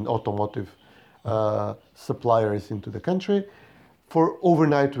bringing in automotive suppliers into the country. For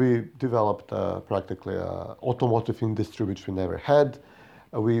overnight, we developed practically an automotive industry which we never had.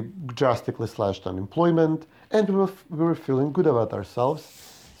 We drastically slashed unemployment, and we were feeling good about ourselves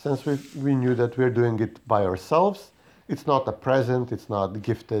since we knew that we're doing it by ourselves. It's not a present, it's not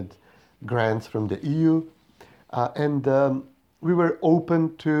gifted grants from the EU. And we were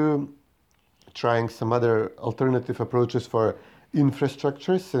open to trying some other alternative approaches for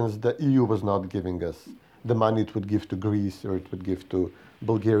infrastructure, since the EU was not giving us the money it would give to Greece or it would give to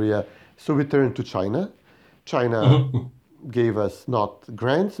Bulgaria. So we turned to China. China gave us not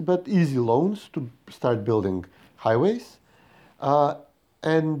grants, but easy loans to start building highways.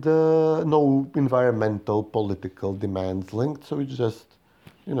 And no environmental, political demands linked. So it's just,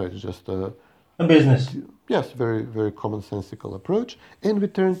 a business. Yes, very, very commonsensical approach. And we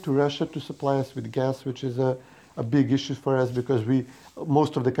turned to Russia to supply us with gas, which is a big issue for us because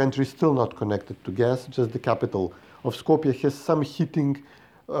most of the country is still not connected to gas. Just the capital of Skopje has some heating,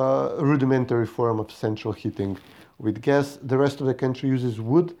 rudimentary form of central heating with gas. The rest of the country uses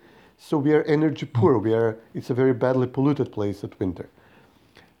wood, so we are energy poor. It's a very badly polluted place at winter.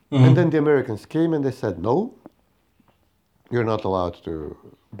 And then the Americans came and they said, no, you're not allowed to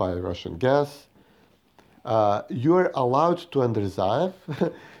buy Russian gas. You're allowed to underzaev.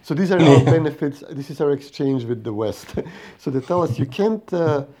 So these are our benefits. This is our exchange with the West. So they tell us you can't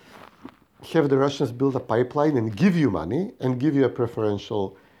have the Russians build a pipeline and give you money and give you a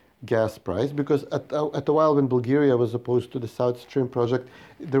preferential gas price, because at a while when Bulgaria was opposed to the South Stream project,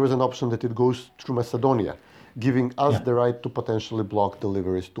 there was an option that it goes through Macedonia, giving us the right to potentially block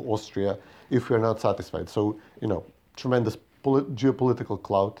deliveries to Austria if we are not satisfied. So, tremendous geopolitical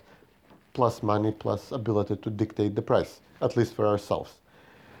clout, plus money, plus ability to dictate the price, at least for ourselves.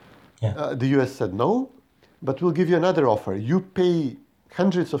 The US said no, but we'll give you another offer. You pay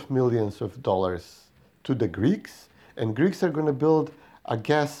hundreds of millions of dollars to the Greeks, and Greeks are going to build a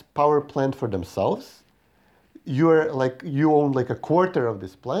gas power plant for themselves. You own like a quarter of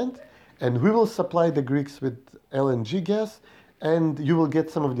this plant, and we will supply the Greeks with LNG gas, and you will get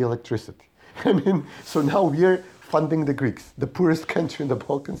some of the electricity. So now we are funding the Greeks, the poorest country in the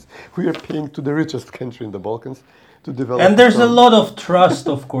Balkans. We are paying to the richest country in the Balkans to develop. And there's a lot of trust,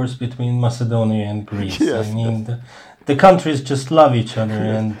 of course, between Macedonia and Greece. Yes, the countries just love each other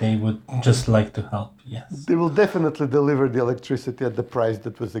and they would just like to help. Yes, they will definitely deliver the electricity at the price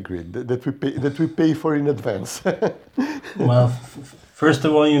that was agreed, that we pay for in advance. Well, first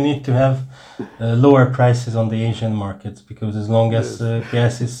of all, you need to have lower prices on the Asian markets, because as long as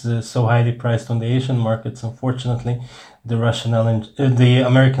gas is so highly priced on the Asian markets, unfortunately, the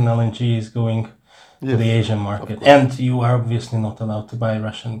American LNG is going to the Asian market, and you are obviously not allowed to buy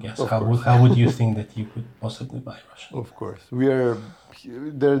Russian gas. How would you think that you could possibly buy Russian? Of course, they're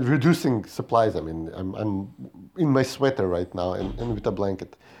reducing supplies. I'm in my sweater right now and with a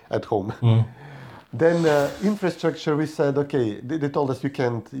blanket at home. Then infrastructure, we said, okay, they told us you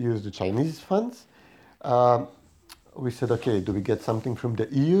can't use the Chinese funds. We said, okay, do we get something from the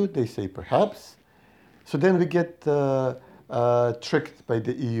EU? They say perhaps. So then we get tricked by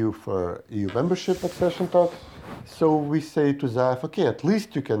the EU for EU membership accession talks. So we say to Zaev, okay, at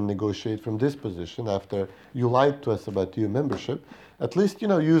least you can negotiate from this position after you lied to us about EU membership. At least,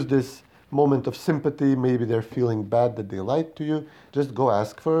 use this moment of sympathy. Maybe they're feeling bad that they lied to you. Just go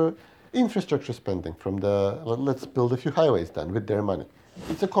ask for infrastructure spending from let's build a few highways then with their money.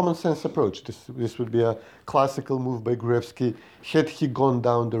 It's a common sense approach. This would be a classical move by Gruevski had he gone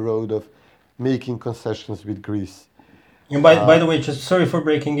down the road of making concessions with Greece. And by the way, just sorry for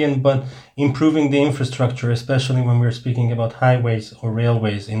breaking in, but improving the infrastructure, especially when we're speaking about highways or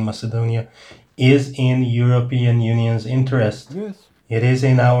railways in Macedonia, is in European Union's interest. Yes. It is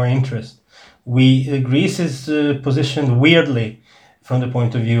in our interest. Greece is positioned weirdly from the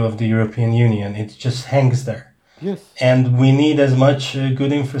point of view of the European Union. It just hangs there. Yes. And we need as much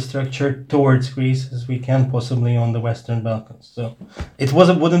good infrastructure towards Greece as we can possibly on the Western Balkans. So it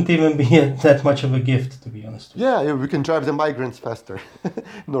wouldn't even be that much of a gift, to be honest. Yeah, we can drive the migrants faster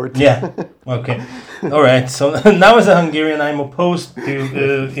north. Yeah. Okay. All right. So now, as a Hungarian, I'm opposed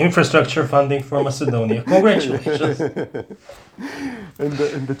to infrastructure funding for Macedonia. Congratulations. And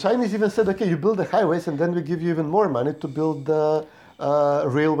the Chinese even said, okay, you build the highways, and then we give you even more money to build the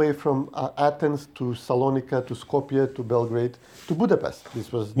railway from Athens to Salonika to Skopje to Belgrade to Budapest.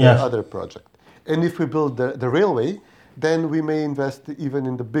 This was the other project. And if we build the railway, then we may invest even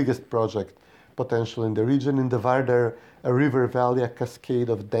in the biggest project potential in the region, in the Vardar, a river valley, a cascade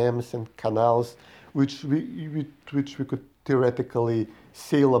of dams and canals, which we could theoretically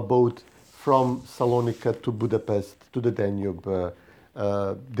sail a boat from Salonika to Budapest to the Danube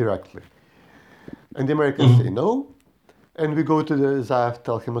directly. And the Americans say no. And we go to the Zaev,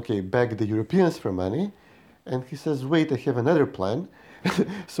 tell him, okay, beg the Europeans for money. And he says, wait, I have another plan.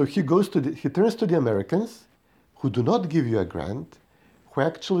 So he turns to the Americans, who do not give you a grant, who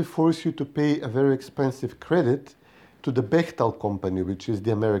actually force you to pay a very expensive credit to the Bechtel company, which is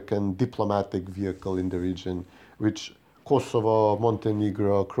the American diplomatic vehicle in the region, which Kosovo,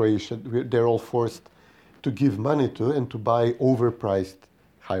 Montenegro, Croatia, they're all forced to give money to and to buy overpriced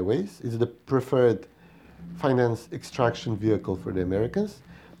highways. It's the preferred finance extraction vehicle for the Americans.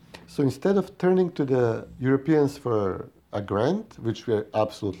 So instead of turning to the Europeans for a grant, which we are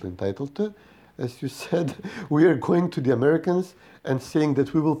absolutely entitled to, as you said, we are going to the Americans and saying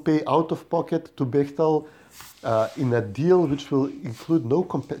that we will pay out of pocket to Bechtel in a deal which will include no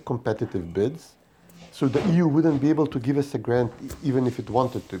competitive bids. So the EU wouldn't be able to give us a grant even if it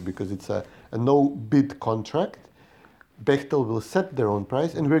wanted to, because it's a no bid contract. Bechtel will set their own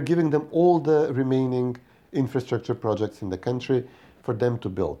price, and we're giving them all the remaining infrastructure projects in the country for them to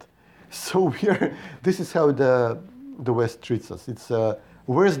build. So this is how the West treats us. It's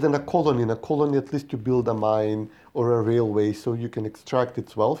worse than a colony. In a colony, at least you build a mine or a railway so you can extract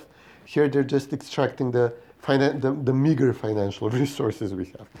its wealth. Here they're just extracting the meager financial resources we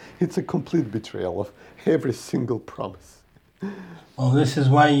have. It's a complete betrayal of every single promise. Well, this is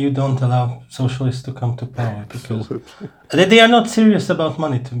why you don't allow socialists to come to power, because they are not serious about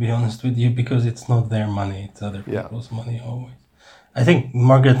money, to be honest with you, because it's not their money, it's other people's money always. I think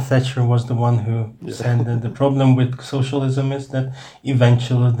Margaret Thatcher was the one who said that the problem with socialism is that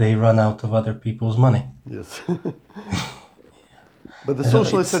eventually they run out of other people's money. Yes. But the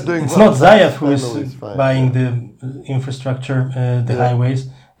socialists are doing it's well. It's not Zaev who is buying the infrastructure, the highways.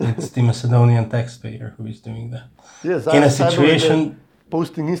 It's the Macedonian taxpayer who is doing that. Yes, in a situation...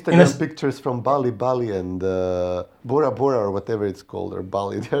 Posting Instagram pictures from Bali and Bora Bora or whatever it's called, or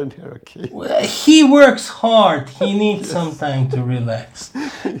Bali, they're okay. Well, he works hard. He needs some time to relax.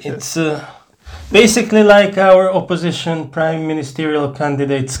 It's basically like our opposition prime ministerial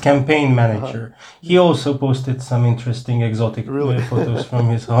candidate's campaign manager. He also posted some interesting exotic photos from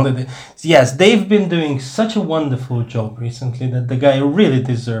his holiday. Yes, they've been doing such a wonderful job recently that the guy really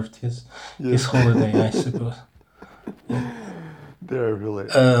deserved his holiday, I suppose. They're really...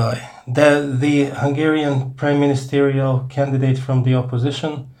 the Hungarian prime ministerial candidate from the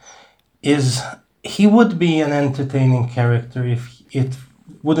opposition he would be an entertaining character if it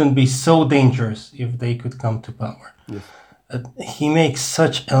wouldn't be so dangerous if they could come to power. Yes. He makes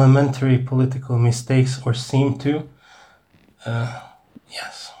such elementary political mistakes, or seem to.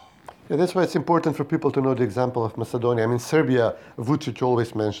 Yes. Yeah, that's why it's important for people to know the example of Macedonia. I mean, Serbia, Vučić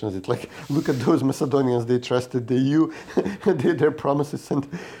always mentions it. Like, look at those Macedonians, they trusted the EU, their promises. And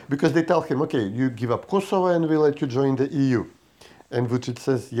because they tell him, okay, you give up Kosovo and we let you join the EU. And Vučić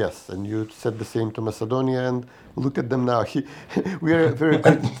says, yes. And you said the same to Macedonia, and look at them now. We are a very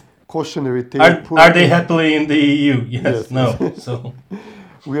good cautionary tale. Are they happily in the EU? Yes. No. So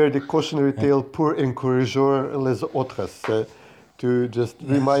we are the cautionary tale pour encourager les autres. To just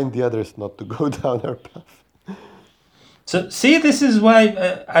remind the others not to go down our path. So, see, this is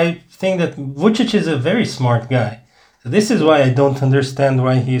why I think that Vučić is a very smart guy. So this is why I don't understand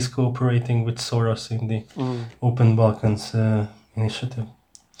why he is cooperating with Soros in the Open Balkans initiative.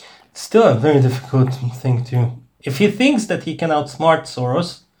 It's still a very difficult thing to... If he thinks that he can outsmart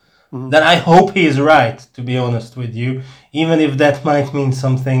Soros, then I hope he is right, to be honest with you, even if that might mean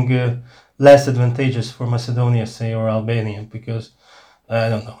something... less advantageous for Macedonia, say, or Albania, because I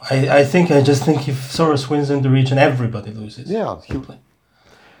don't know. I just think if Soros wins in the region, everybody loses. Yeah.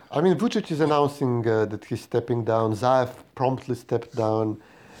 Vučić is announcing that he's stepping down. Zaev promptly stepped down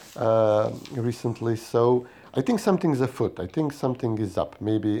recently. So I think something's afoot. I think something is up.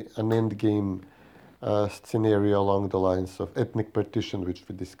 Maybe an end game scenario along the lines of ethnic partition, which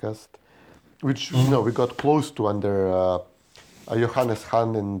we discussed, which we got close to under Johannes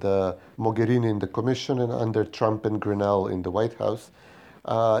Hahn and Mogherini in the Commission, and under Trump and Grinnell in the White House.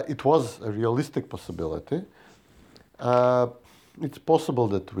 It was a realistic possibility. It's possible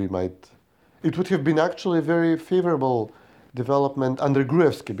that we might. It would have been actually a very favorable development under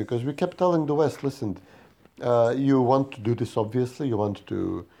Gruevski, because we kept telling the West, listen, you want to do this, obviously, you want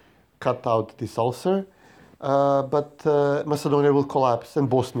to cut out this ulcer, but Macedonia will collapse and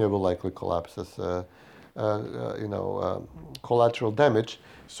Bosnia will likely collapse as collateral damage.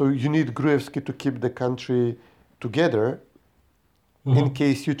 So you need Gruevski to keep the country together in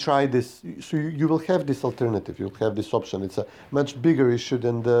case you try this. So you will have this alternative, you'll have this option. It's a much bigger issue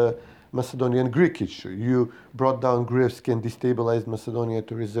than the Macedonian-Greek issue. You brought down Gruevski and destabilized Macedonia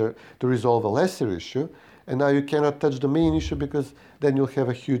to resolve a lesser issue, and now you cannot touch the main issue because then you'll have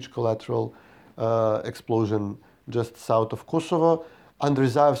a huge collateral explosion just south of Kosovo under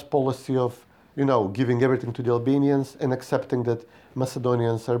Zaev's policy of, giving everything to the Albanians and accepting that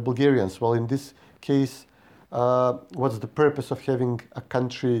Macedonians are Bulgarians. Well, in this case, what's the purpose of having a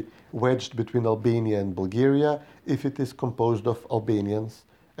country wedged between Albania and Bulgaria if it is composed of Albanians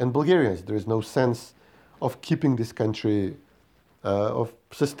and Bulgarians? There is no sense of keeping this country, of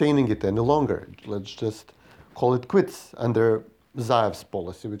sustaining it any longer. Let's just call it quits under Zaev's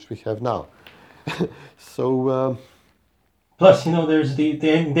policy, which we have now. So. Plus,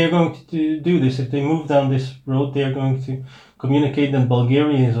 they're going to do this. If they move down this road, they're going to communicate that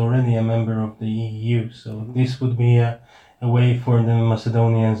Bulgaria is already a member of the EU. So this would be a way for the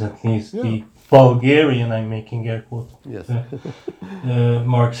Macedonians, at least the Bulgarian, I'm making air quotes,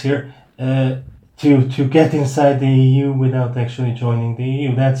 marks here, to get inside the EU without actually joining the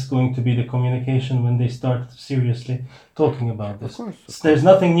EU. That's going to be the communication when they start seriously talking about this. Of course. There's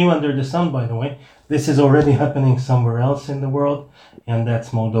nothing new under the sun, by the way. This is already happening somewhere else in the world, and that's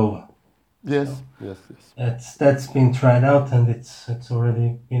Moldova. Yes. That's been tried out, and it's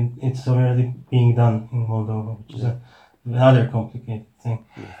already being done in Moldova, which is another complicated thing.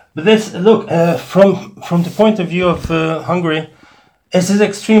 Yeah. But this, look, from the point of view of Hungary, this is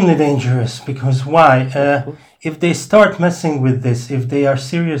extremely dangerous, because why? If they start messing with this, if they are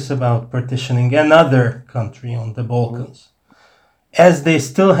serious about partitioning another country on the Balkans, as they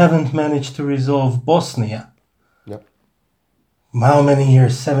still haven't managed to resolve Bosnia, how many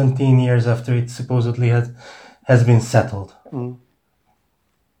years? 17 years after it supposedly has been settled.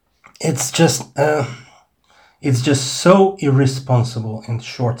 It's just so irresponsible and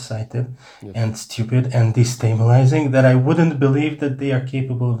short-sighted and stupid and destabilizing that I wouldn't believe that they are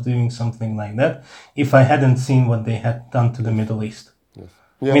capable of doing something like that if I hadn't seen what they had done to the Middle East.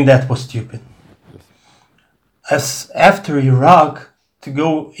 I mean, that was stupid. As after Iraq, to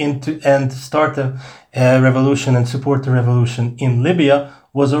go into and start a revolution and support the revolution in Libya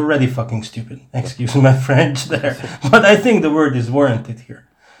was already fucking stupid. Excuse my French there. But I think the word is warranted here.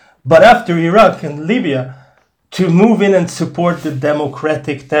 But after Iraq and Libya, to move in and support the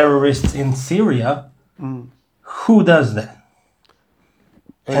democratic terrorists in Syria, who does that?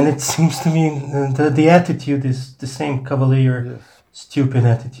 And it seems to me the attitude is the same cavalier, stupid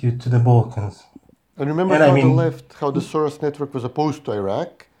attitude to the Balkans. And remember how the Soros network was opposed to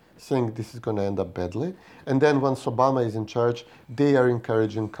Iraq, saying this is going to end up badly. And then once Obama is in charge, they are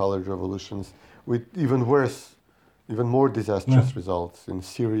encouraging colored revolutions with even worse, even more disastrous results in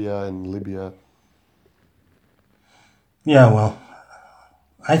Syria and Libya. Yeah, well,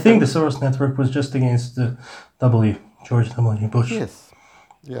 I think the Soros network was just against George W. Bush. Yes,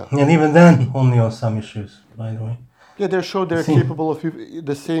 yeah. And even then, only on some issues, by the way. Yeah, they're capable of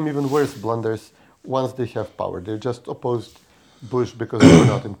the same, even worse blunders once they have power. They're just opposed Bush because they're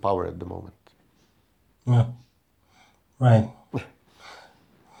not in power at the moment. Yeah, right.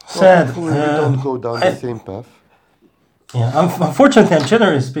 Sad. Hopefully we don't go down the same path. Yeah, unfortunately,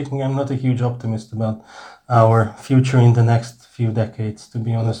 generally speaking, I'm not a huge optimist about our future in the next few decades, to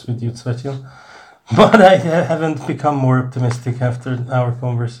be honest with you, Tsvetil. But I haven't become more optimistic after our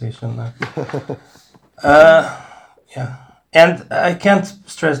conversation now. Yeah. And I can't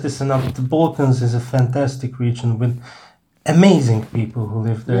stress this enough. The Balkans is a fantastic region with amazing people who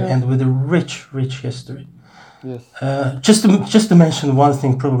live there and with a rich history. Yes. Just to mention one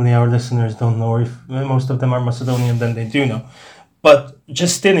thing, probably our listeners don't know, or if most of them are Macedonian, then they do know. But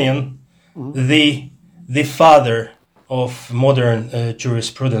Justinian, the father of modern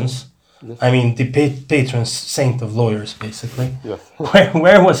jurisprudence, I mean the patron saint of lawyers, basically. Yes.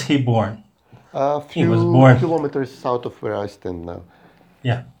 Where was he born? A few kilometers south of where I stand now.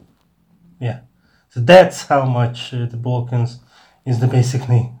 Yeah. So that's how much the Balkans is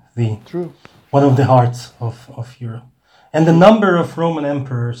basically True. one of the hearts of Europe. And the number of Roman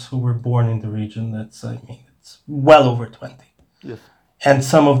emperors who were born in the region, it's well over 20. Yes. And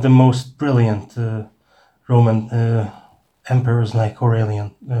some of the most brilliant Roman emperors like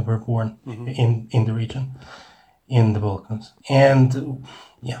Aurelian were born in the region, in the Balkans. And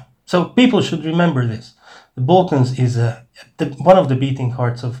so people should remember this. The Balkans is one of the beating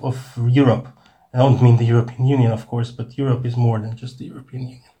hearts of Europe. I don't mean the European Union, of course, but Europe is more than just the European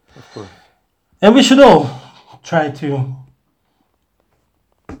Union. Of course. And we should all try to,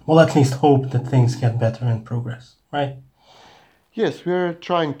 well, at least hope that things get better and progress, right? Yes, we're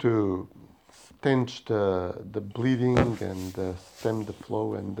trying to stanch the bleeding and stem the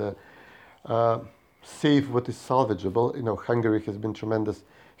flow and save what is salvageable. Hungary has been tremendous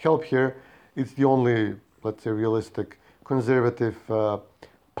help here. It's the only, let's say, realistic conservative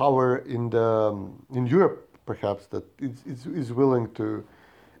power in Europe, perhaps, that is willing to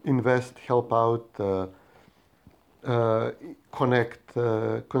invest, help out, connect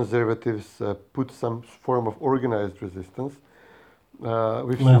conservatives, put some form of organized resistance.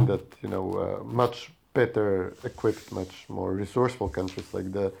 We've seen that much better equipped, much more resourceful countries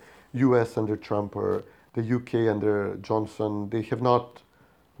like the US under Trump or the UK under Johnson, they have not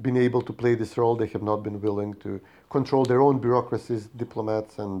been able to play this role. They have not been willing to control their own bureaucracies,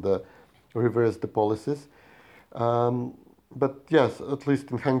 diplomats, and reverse the policies. But yes, at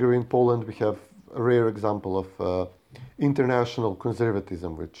least in Hungary and Poland, we have a rare example of international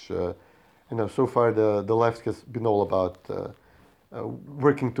conservatism, which, so far the left has been all about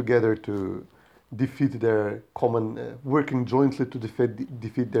working together to defeat their common, working jointly to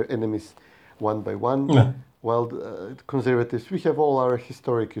defeat their enemies one by one. Yeah. While conservatives, we have all our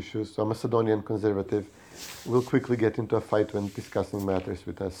historic issues. So a Macedonian conservative will quickly get into a fight when discussing matters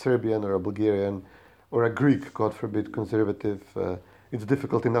with a Serbian or a Bulgarian or a Greek, God forbid, conservative. It's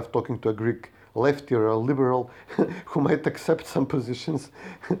difficult enough talking to a Greek lefty or a liberal who might accept some positions,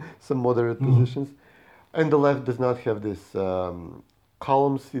 some moderate positions. And the left does not have these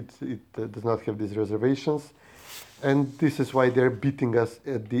columns, it does not have these reservations. And this is why they're beating us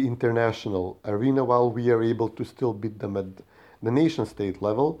at the international arena, while we are able to still beat them at the nation-state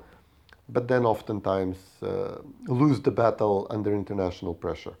level, but then oftentimes lose the battle under international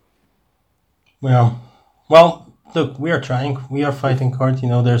pressure. Yeah. Well, look, we are trying. We are fighting hard.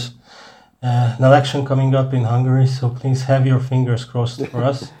 There's an election coming up in Hungary, so please have your fingers crossed for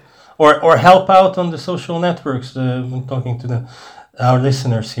us. Or help out on the social networks. I'm talking to our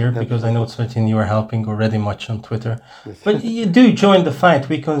listeners here, because I know, Svetlin, you are helping already much on Twitter. Yes. But you do join the fight.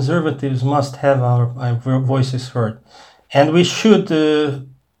 We conservatives must have our voices heard. And we should,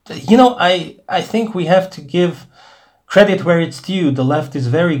 I think we have to give credit where it's due. The left is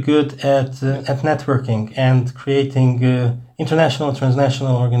very good at networking and creating international,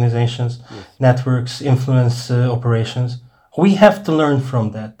 transnational organizations, networks, influence operations. We have to learn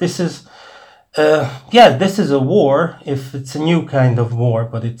from that. This is a war, if it's a new kind of war,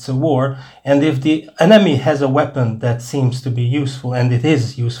 but it's a war. And if the enemy has a weapon that seems to be useful, and it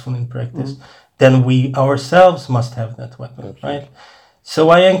is useful in practice, then we ourselves must have that weapon, Absolutely. right? So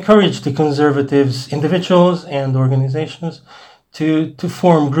I encourage the conservatives, individuals and organizations, to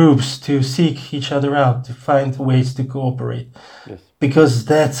form groups, to seek each other out, to find ways to cooperate. Yes. Because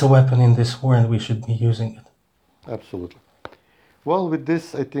that's a weapon in this war, and we should be using it. Absolutely. Well, with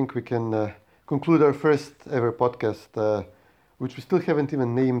this, I think we can conclude our first ever podcast, which we still haven't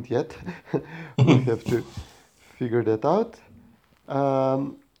even named yet. We have to figure that out.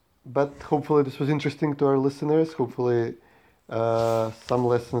 But hopefully this was interesting to our listeners. Hopefully some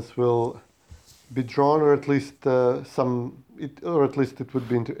lessons will be drawn, or at least it would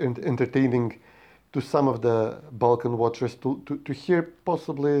be entertaining to some of the Balkan watchers to hear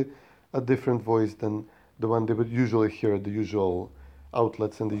possibly a different voice than the one they would usually hear at the usual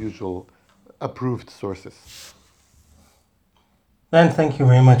outlets and the usual approved sources. And thank you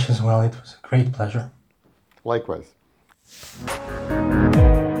very much as well. It was a great pleasure. Likewise.